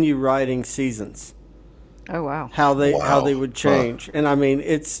 continue writing seasons. Oh wow! How they would change, and I mean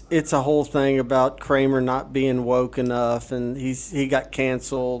it's a whole thing about Kramer not being woke enough, and he got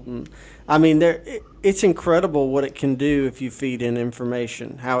canceled, and I mean it's incredible what it can do if you feed in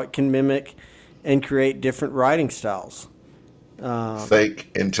information, how it can mimic and create different writing styles.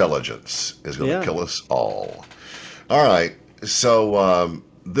 Fake intelligence is going to kill us all. All right, so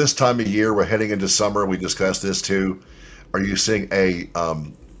this time of year we're heading into summer. We discussed this too. Are you seeing a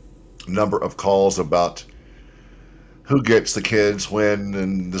number of calls about who gets the kids when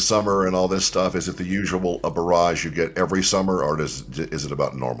in the summer and all this stuff? Is it the usual a barrage you get every summer, or is it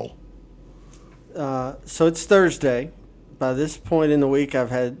about normal? So it's Thursday. By this point in the week,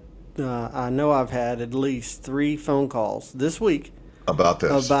 I know I've had at least 3 phone calls this week about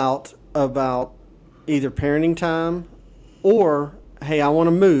this, about either parenting time or, hey, I want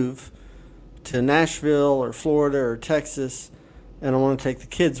to move to Nashville or Florida or Texas, and I want to take the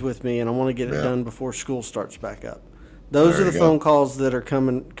kids with me, and I want to get it done before school starts back up. Those are the phone calls that are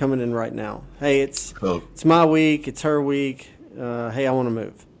coming in right now. Hey, it's my week. It's her week. Hey, I want to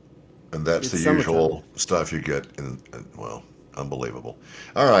move. And that's the usual stuff you get. Well, unbelievable.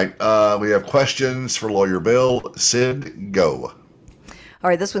 All right. We have questions for Lawyer Bill. Sid, go. All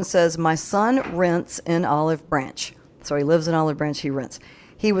right. This one says, my son rents in Olive Branch. So he lives in Olive Branch. He rents.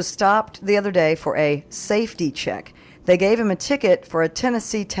 He was stopped the other day for a safety check. They gave him a ticket for a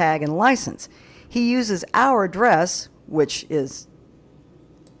Tennessee tag and license. He uses our address, which is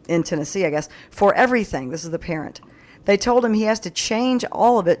in Tennessee, I guess, for everything. This is the parent. They told him he has to change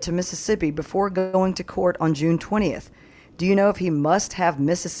all of it to Mississippi before going to court on June 20th. Do you know if he must have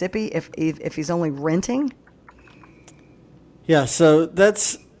Mississippi if he's only renting? Yeah, so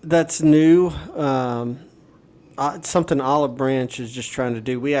that's new. Something Olive Branch is just trying to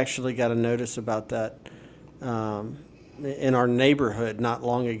do. We actually got a notice about that in our neighborhood not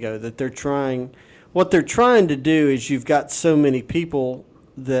long ago, that what they're trying to do is, you've got so many people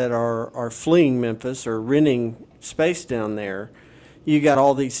that are fleeing Memphis or renting space down there. You got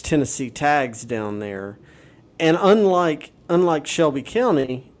all these Tennessee tags down there. And unlike Shelby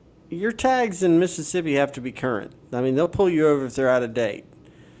County, your tags in Mississippi have to be current. I mean, they'll pull you over if they're out of date.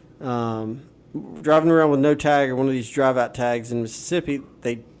 Driving around with no tag or one of these drive-out tags in Mississippi,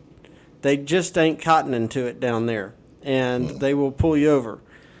 they just ain't cottoning to it down there, and they will pull you over.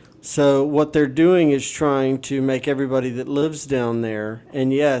 So what they're doing is trying to make everybody that lives down there,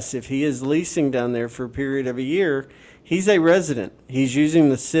 and yes, if he is leasing down there for a period of a year, he's a resident. He's using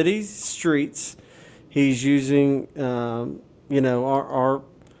the city's streets. He's using,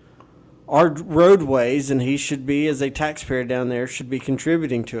 our roadways, and he should be, as a taxpayer down there, should be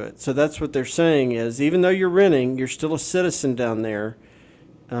contributing to it. So that's what they're saying is, even though you're renting, you're still a citizen down there.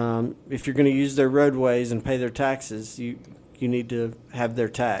 If you're going to use their roadways and pay their taxes, you need to have their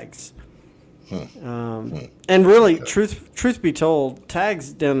tags. And really, truth be told,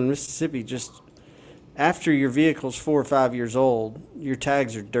 tags down in Mississippi, just after your vehicle's 4 or 5 years old, your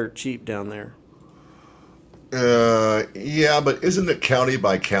tags are dirt cheap down there. Yeah, but isn't it county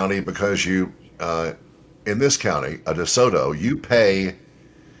by county? Because you, in this county, DeSoto, you pay,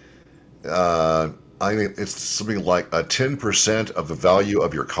 I mean, it's something like 10% of the value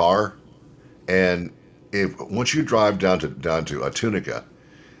of your car. And once you drive down to Tunica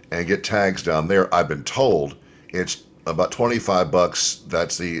and get tags down there, I've been told it's about $25.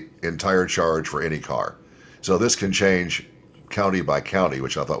 That's the entire charge for any car. So this can change county by county,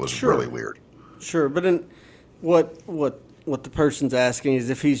 which I thought was really weird. Sure, but what the person's asking is,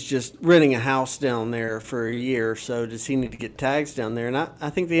 if he's just renting a house down there for a year or so, does he need to get tags down there? And I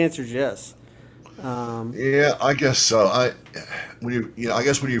think the answer is yes. Yeah, I guess so. I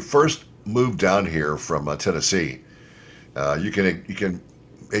guess when you first moved down here from Tennessee, you can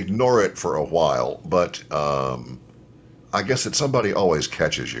ignore it for a while, but I guess that somebody always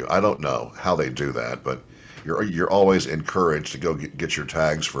catches you. I don't know how they do that, but you're always encouraged to go get your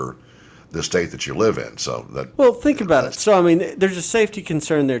tags for the state that you live in. So that. Well, think about it. So I mean, there's a safety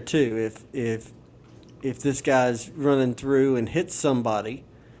concern there too. If this guy's running through and hits somebody,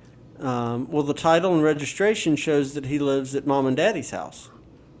 well, the title and registration shows that he lives at mom and daddy's house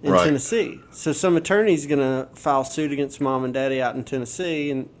in Tennessee. So some attorney's going to file suit against mom and daddy out in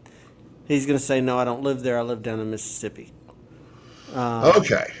Tennessee, and he's going to say, no, I don't live there. I live down in Mississippi.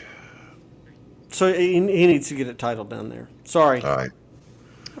 Okay. So he needs to get it titled down there. Sorry. All right.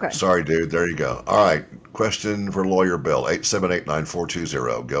 Okay. Sorry, dude. There you go. All right. Question for Lawyer Bill,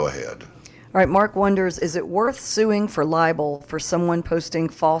 878-9420. Go ahead. All right, Mark wonders, is it worth suing for libel for someone posting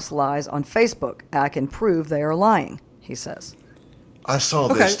false lies on Facebook? I can prove they are lying, he says. I saw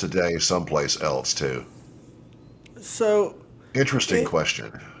this today someplace else, too. So... Interesting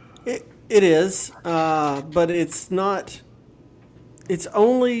question. It is, but it's not... It's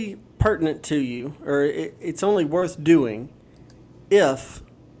only pertinent to you, or it's only worth doing if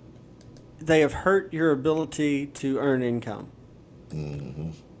they have hurt your ability to earn income. Mm-hmm.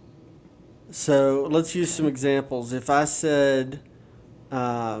 So let's use some examples. If I said,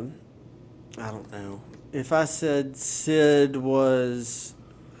 I don't know, if I said Sid was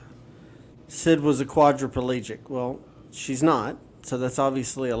a quadriplegic, well, she's not, so that's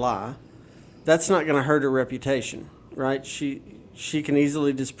obviously a lie. That's not going to hurt her reputation, right? She can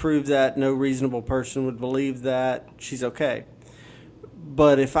easily disprove that. No reasonable person would believe that. She's okay.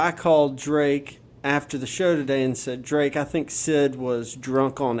 But if I called Drake after the show today and said, Drake, I think Sid was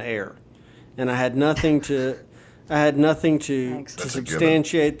drunk on air, and I had nothing to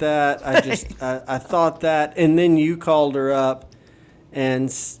substantiate that. I thought that, and then you called her up,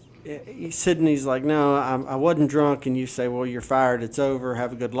 and Sydney's like, no, I wasn't drunk, and you say, well, you're fired. It's over.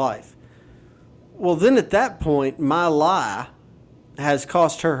 Have a good life. Well, then at that point, my lie has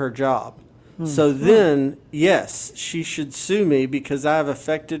cost her job. So then, yes, she should sue me because I've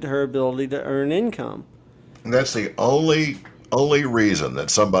affected her ability to earn income. And that's the only reason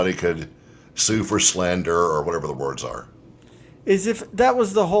that somebody could sue for slander or whatever the words are. Is if that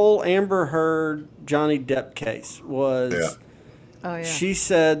was the whole Amber Heard Johnny Depp case was. Yeah. Oh, yeah. She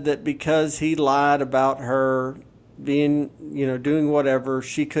said that because he lied about her being, doing whatever,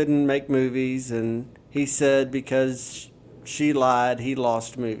 she couldn't make movies, and he said because she lied, he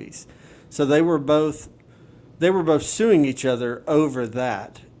lost movies. So they were both suing each other over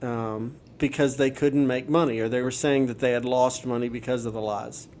that because they couldn't make money, or they were saying that they had lost money because of the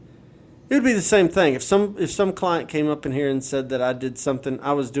lies. It would be the same thing if some client came up in here and said that I did something,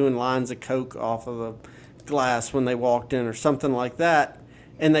 I was doing lines of coke off of a glass when they walked in or something like that,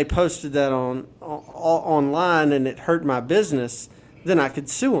 and they posted that online and it hurt my business, then I could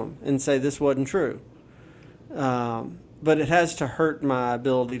sue them and say this wasn't true. But it has to hurt my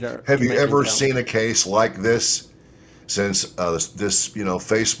ability to. Have you ever seen a case like this? Since this,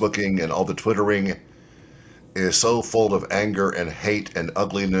 Facebooking and all the Twittering is so full of anger and hate and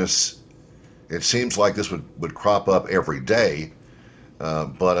ugliness, it seems like this would crop up every day.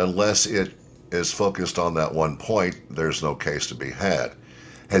 But unless it is focused on that one point, there's no case to be had.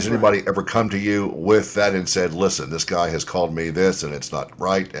 Has anybody ever come to you with that and said, "Listen, this guy has called me this, and it's not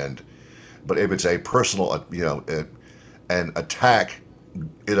right"? But if it's a personal, an attack,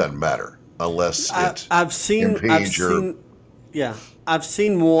 it doesn't matter unless I've seen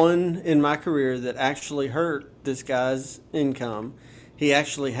one in my career that actually hurt this guy's income. He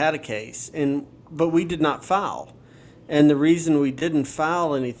actually had a case, but we did not file. And the reason we didn't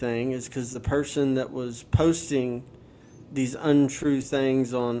file anything is because the person that was posting these untrue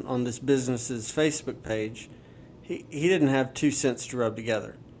things on this business's Facebook page, he didn't have 2 cents to rub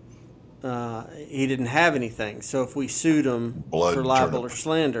together. He didn't have anything. So if we sued him for libel or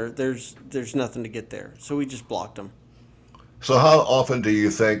slander, there's nothing to get there. So we just blocked him. So how often do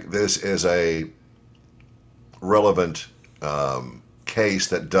you think this is a relevant case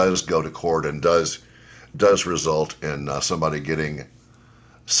that does go to court and does result in somebody getting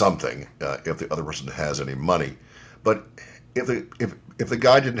something if the other person has any money? But if the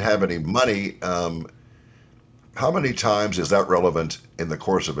guy didn't have any money, how many times is that relevant in the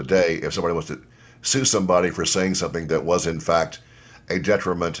course of a day if somebody wants to sue somebody for saying something that was in fact a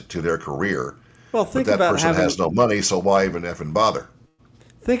detriment to their career? Well, think but that about person has no money, so why even effing bother?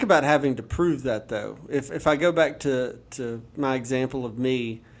 Think about having to prove that, though. If I go back to my example of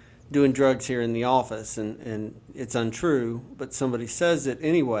me doing drugs here in the office and it's untrue, but somebody says it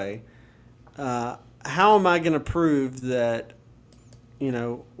anyway, how am I going to prove that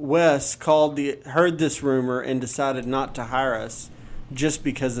Wes heard this rumor and decided not to hire us just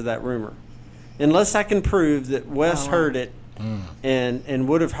because of that rumor? Unless I can prove that Wes heard it and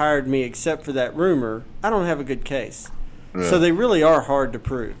would have hired me except for that rumor, I don't have a good case. Yeah. So they really are hard to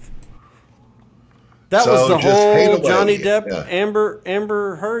prove. That was the whole Johnny Depp,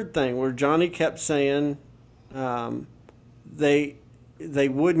 Amber Heard thing, where Johnny kept saying they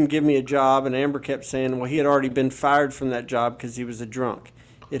wouldn't give me a job, and Amber kept saying, well, he had already been fired from that job because he was a drunk.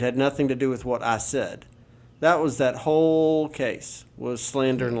 It had nothing to do with what I said. That was that whole case, was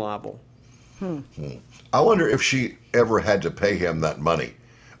slander and libel. I wonder if she ever had to pay him that money,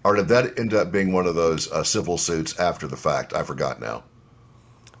 or did that end up being one of those civil suits after the fact? I forgot now.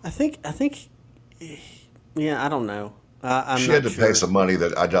 think, yeah, I don't know. I'm She not had to sure. pay some money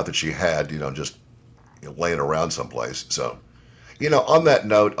that I doubt that she had, just laying around someplace. So, on that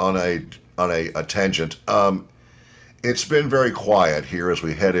note, on a tangent, it's been very quiet here as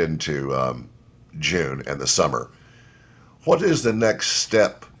we head into June and the summer. What is the next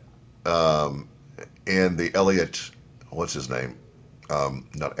step in the Elliot? What's his name?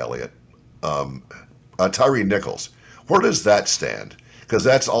 Not Elliot. Tyree Nichols. Where does that stand? Because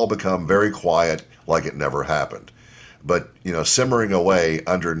that's all become very quiet, like it never happened. But simmering away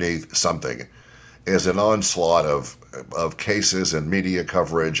underneath something is an onslaught of cases and media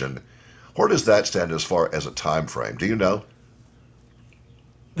coverage. And where does that stand as far as a time frame? Do you know?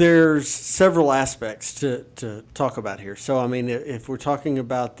 There's several aspects to talk about here. So, I mean, if we're talking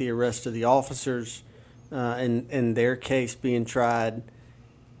about the arrest of the officers and their case being tried,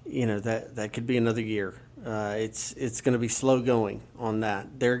 that could be another year. It's going to be slow going on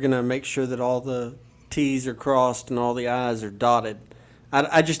that. They're going to make sure that all the T's are crossed and all the I's are dotted.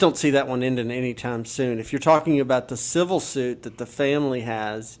 I just don't see that one ending anytime soon. If you're talking about the civil suit that the family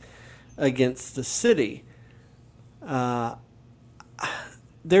has against the city,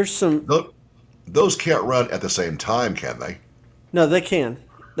 there's some. Those can't run at the same time, can they? No, they can.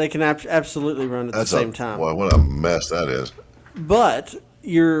 They can absolutely run at the same time. Boy, what a mess that is. But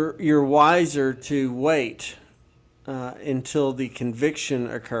you're wiser to wait until the conviction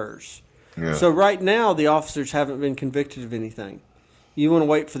occurs. Yeah. So right now, the officers haven't been convicted of anything. You want to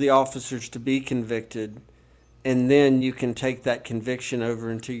wait for the officers to be convicted, and then you can take that conviction over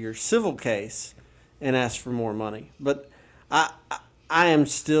into your civil case and ask for more money. But I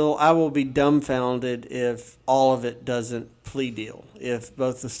will be dumbfounded if all of it doesn't plea deal. If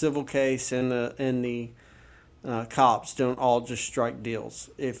both the civil case and the cops don't all just strike deals.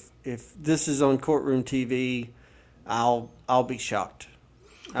 If this is on courtroom TV, I'll be shocked.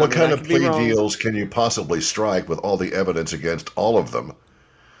 What kind of plea deals can you possibly strike with all the evidence against all of them?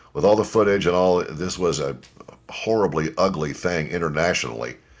 With all the footage and all, this was a horribly ugly thing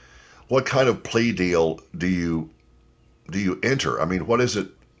internationally. What kind of plea deal do you enter? I mean, what is it?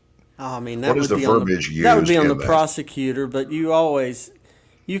 I mean, what is the verbiage used? That would be on the prosecutor, but you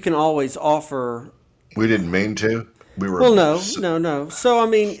can always offer. We didn't mean to. We were. Well, no. So I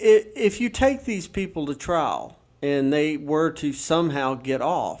mean, if you take these people to trial and they were to somehow get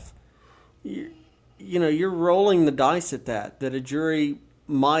off, you're rolling the dice at that a jury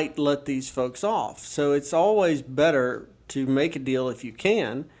might let these folks off. So it's always better to make a deal if you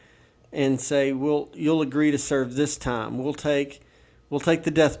can and say, you'll agree to serve this time. We'll take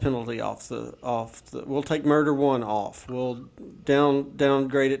the death penalty off we'll take murder 1 off. We'll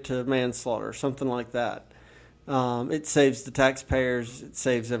downgrade it to manslaughter or something like that. It saves the taxpayers, it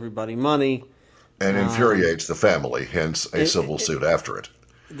saves everybody money. And infuriates the family, hence a civil suit after it.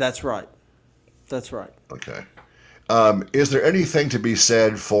 That's right. Okay. Is there anything to be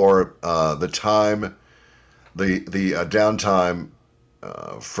said for the time, the downtime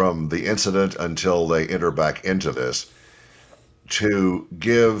from the incident until they enter back into this, to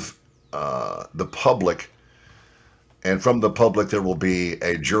give the public, and from the public there will be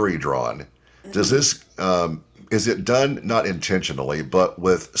a jury drawn? Does this is it done not intentionally, but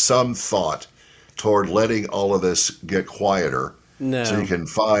with some thought toward letting all of this get quieter? No. So you can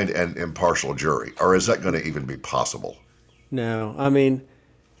find an impartial jury, or is that going to even be possible? No, I mean,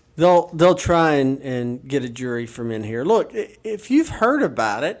 they'll try and get a jury from in here. Look, if you've heard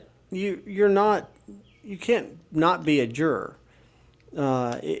about it, you can't not be a juror.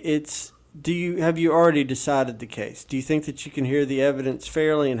 Have you already decided the case? Do you think that you can hear the evidence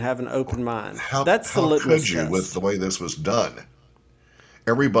fairly and have an open mind? That's the litmus could you test. with the way this was done?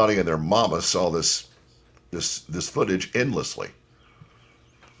 Everybody and their mama saw this footage endlessly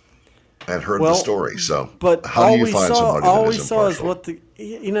and heard the story. So, but how do you find somebody that is impartial? Is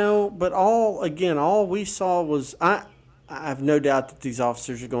what but all we saw was I have no doubt that these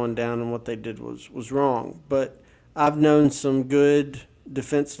officers are going down and what they did was wrong. But I've known some good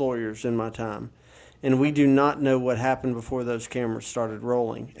defense lawyers in my time, and we do not know what happened before those cameras started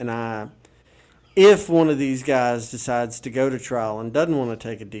rolling. And if one of these guys decides to go to trial and doesn't want to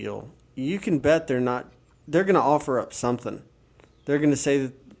take a deal, you can bet they're going to offer up something. They're going to say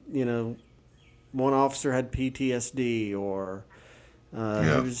that, one officer had PTSD or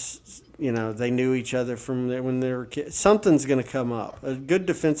they knew each other from when they were kids. Something's going to come up. A good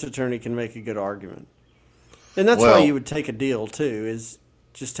defense attorney can make a good argument. And that's why you would take a deal, too, is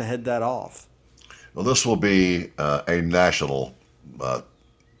just to head that off. Well, this will be a national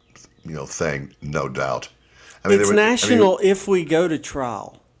thing, no doubt. It's national if we go to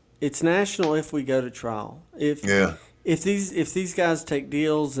trial. It's national if we go to trial. if these guys take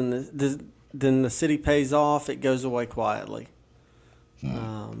deals and then the city pays off, it goes away quietly.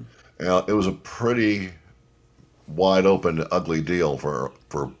 It was a pretty wide open, ugly deal for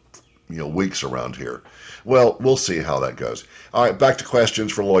weeks around here. Well, we'll see how that goes. All right, back to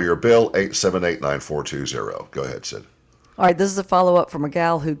questions for Lawyer Bill, 878-9420. Go ahead, Sid. All right, this is a follow-up from a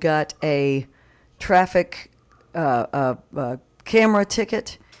gal who got a traffic camera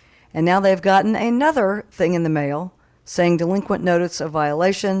ticket, and now they've gotten another thing in the mail saying delinquent notice of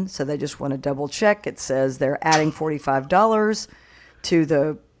violation, so they just want to double check. It says they're adding $45 to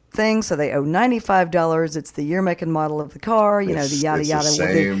the thing, so they owe $95. It's the year, make, and model of the car, the yada yada. It's the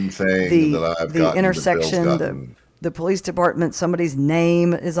same thing that I've gotten. The intersection, the police department, somebody's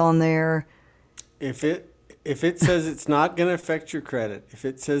name is on there. If it says it's not going to affect your credit, if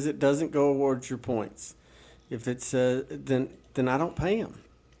it says it doesn't go towards your points, if it says then I don't pay them.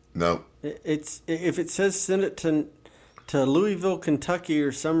 No. If it says send it to Louisville, Kentucky,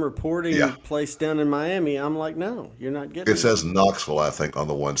 or some reporting place down in Miami, I'm like, no, you're not getting it. It says Knoxville, I think, on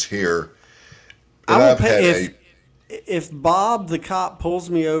the ones here. I will pay if Bob the cop pulls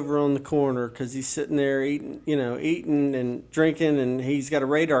me over on the corner because he's sitting there eating and drinking, and he's got a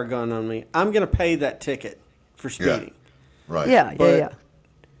radar gun on me. I'm going to pay that ticket for speeding. Yeah. Right. Yeah.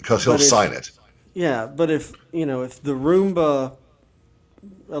 Because he'll sign it. Yeah, but if the Roomba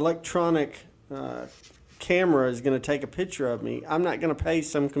electronic camera is going to take a picture of me, I'm not going to pay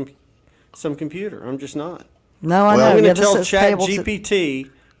some computer. I'm just not. No, I know. I'm going to tell ChatGPT,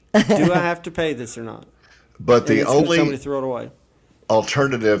 do I have to pay this or not? But the only somebody throw it away.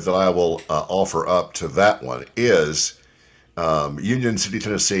 Alternative that I will offer up to that one is Union City,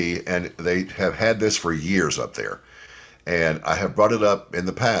 Tennessee, and they have had this for years up there. And I have brought it up in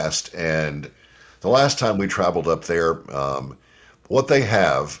the past, and the last time we traveled up there, what they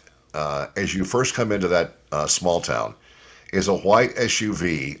have as you first come into that small town is a white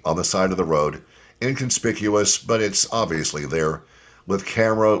SUV on the side of the road, inconspicuous, but it's obviously there, with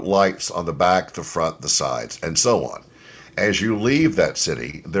camera lights on the back, the front, the sides, and so on. As you leave that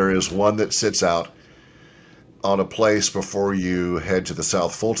city, there is one that sits out on a place before you head to the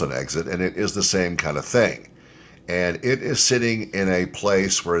South Fulton exit, and it is the same kind of thing. And it is sitting in a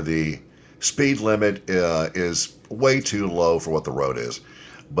place where the speed limit is way too low for what the road is.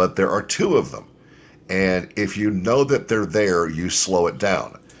 But there are two of them. And if you know that they're there, you slow it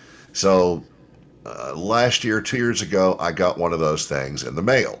down. So last year, 2 years ago, I got one of those things in the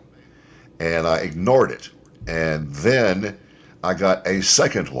mail. And I ignored it. And then I got a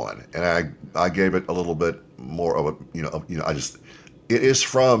second one. And I gave it a little bit more of a, it is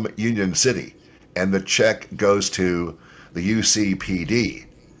from Union City. And the check goes to the UCPD.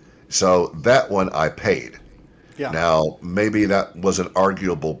 So that one I paid. Yeah. Now, maybe that was an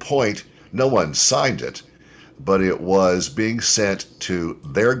arguable point. No one signed it, but it was being sent to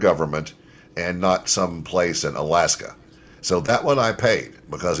their government and not some place in Alaska. So that one I paid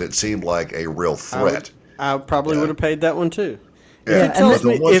because it seemed like a real threat. I probably would have paid that one too. Yeah. If it tells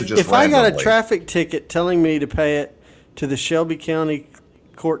me, if I got a traffic ticket telling me to pay it to the Shelby County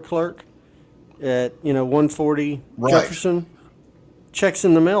court clerk at 140 Jefferson, checks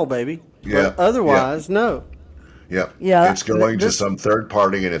in the mail, baby. Yeah. But otherwise, no. Yep. Yeah. It's going to some third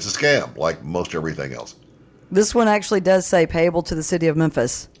party, and it's a scam, like most everything else. This one actually does say payable to the city of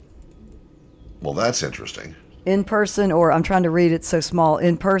Memphis. Well, that's interesting. In person, or I'm trying to read it so small.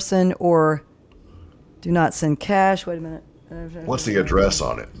 In person, or do not send cash. Wait a minute. What's the address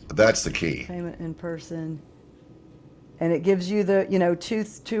on it? That's the key. Payment in person. And it gives you the,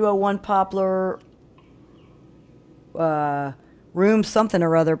 201 Poplar, room something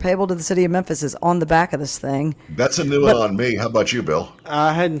or other, payable to the city of Memphis is on the back of this thing. That's a new one on me. How about you, Bill?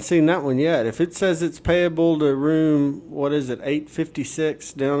 I hadn't seen that one yet. If it says it's payable to room,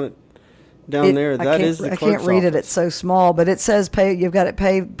 856 down there, that is the clerk's I can't read office. it. It's so small, but it says you've got it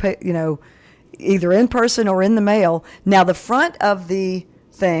paid, either in person or in the mail. Now, the front of the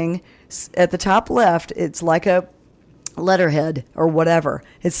thing at the top left, it's like a letterhead or whatever.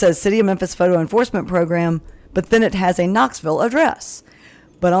 It says City of Memphis Photo Enforcement Program, but then it has a Knoxville address.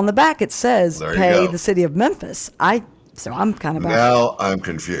 But on the back it says pay the City of Memphis. So I'm kind of now I'm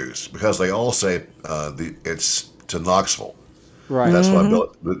confused because they all say it's to Knoxville. Right.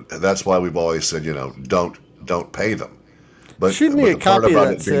 That's why we've always said don't pay them. But shoot me a copy of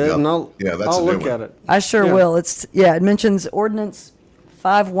that, Sid, and I'll look at it. I sure will. It mentions Ordinance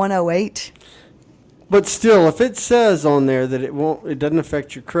 5108. But still, if it says on there that it doesn't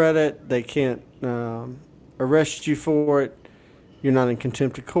affect your credit, they can't arrest you for it, you're not in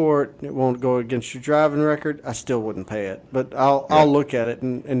contempt of court, it won't go against your driving record, I still wouldn't pay it. But I'll look at it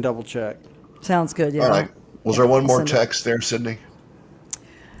and double check. Sounds good, yeah. All right. Was there one I'll more send it. text there, Sydney?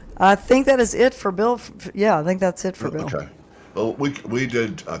 I think that is it for Bill. Yeah, I think that's it for Bill. Okay. Well, we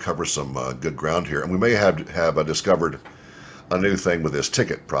did cover some good ground here, and we may have discovered a new thing with this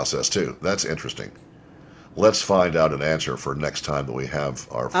ticket process too. That's interesting. Let's find out an answer for next time that we have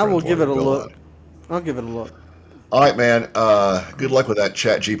our friend I will give it a Bill look. on. I'll give it a look. All right, man. Good luck with that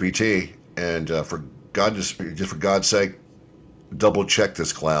Chat GPT, and for God's sake, double check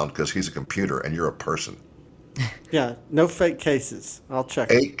this clown because he's a computer and you're a person. Yeah, no fake cases. I'll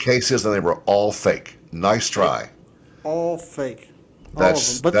check 8 cases and they were all fake. Nice try. all fake.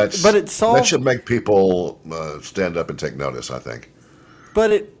 That's all of them. But it solves. that should make people stand up and take notice, I think.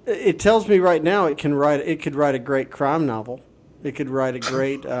 But it tells me right now it could write a great crime novel. It could write a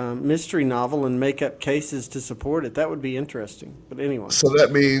great mystery novel and make up cases to support it. That would be interesting. But anyway. So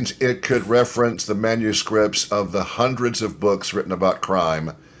that means it could reference the manuscripts of the hundreds of books written about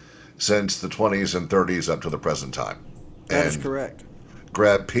crime since the 20s and 30s up to the present time. That is correct.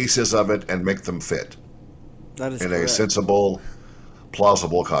 Grab pieces of it and make them fit That is in correct. a sensible,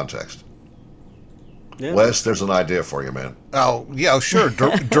 plausible context. Yeah. Wes, there's an idea for you, man. Oh, yeah, sure.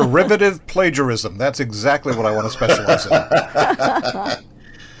 Derivative plagiarism. That's exactly what I want to specialize in.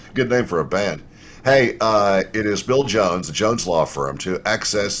 Good name for a band. Hey, it is Bill Jones, the Jones Law Firm. To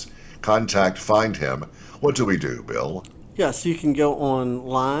access, contact, find him. What do we do, Bill? Yes, you can go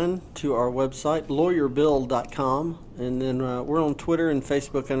online to our website, lawyerbill.com, and then we're on Twitter and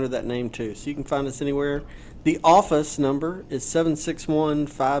Facebook under that name too. So you can find us anywhere. The office number is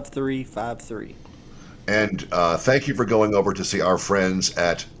 761-5353. And thank you for going over to see our friends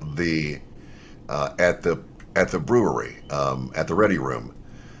at the brewery, at the Ready Room.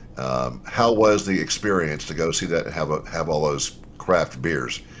 How was the experience to go see that and have all those craft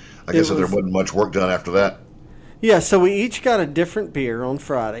beers? I guess there wasn't much work done after that. Yeah, so we each got a different beer on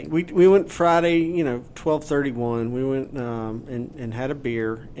Friday. We went Friday, 12:31. We went and had a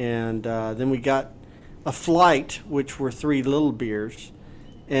beer, and then we got a flight, which were 3 little beers,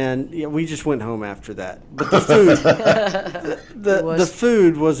 and we just went home after that. But the food, the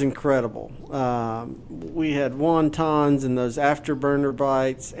food was incredible. We had wontons and those afterburner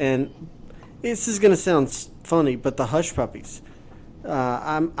bites, and this is going to sound funny, but the hush puppies.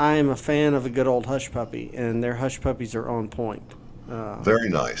 I am a fan of a good old hush puppy, and their hush puppies are on point. Very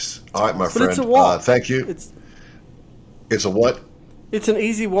nice. All right, my But friend. it's a walk. Thank you. It's a what? It's an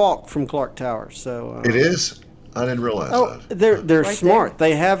easy walk from Clark Tower. So It is? I didn't realize that. They're Right smart.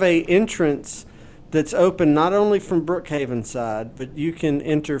 They have a entrance that's open not only from Brookhaven side, but you can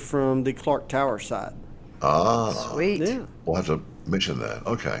enter from the Clark Tower side. Sweet. Yeah. We'll have to mention that.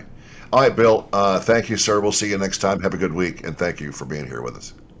 Okay. All right, Bill. Thank you, sir. We'll see you next time. Have a good week, and thank you for being here with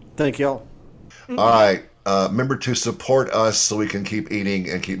us. Thank y'all. All right. Remember to support us so we can keep eating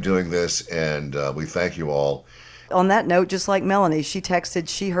and keep doing this, and we thank you all. On that note, just like Melanie, she texted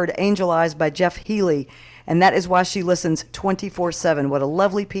she heard Angel Eyes by Jeff Healey, and that is why she listens 24/7. What a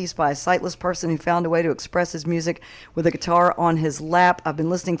lovely piece by a sightless person who found a way to express his music with a guitar on his lap. I've been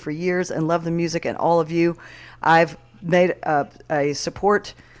listening for years and love the music and all of you. I've made a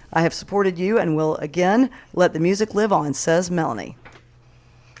support. I have supported you and will again let the music live on, says Melanie.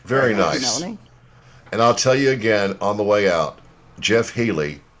 Very nice. Melanie. And I'll tell you again on the way out, Jeff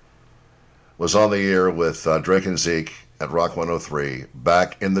Healey was on the air with Drake and Zeke at Rock 103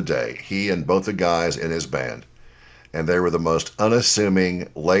 back in the day. He and both the guys in his band. And they were the most unassuming,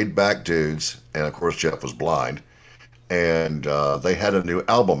 laid-back dudes. And, of course, Jeff was blind. And they had a new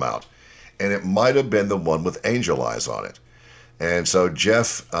album out. And it might have been the one with Angel Eyes on it. And so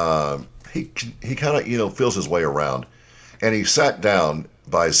Jeff, he kind of, feels his way around. And he sat down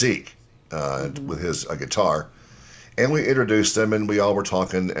by Zeke with his guitar. And we introduced them, and we all were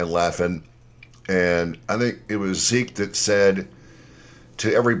talking and laughing. And I think it was Zeke that said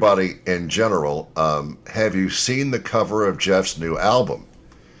to everybody in general, have you seen the cover of Jeff's new album?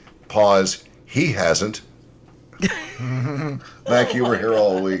 Pause. He hasn't. Thank you. We're here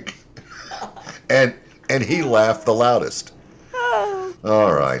all week. And he laughed the loudest.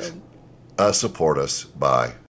 All right. Support us. Bye.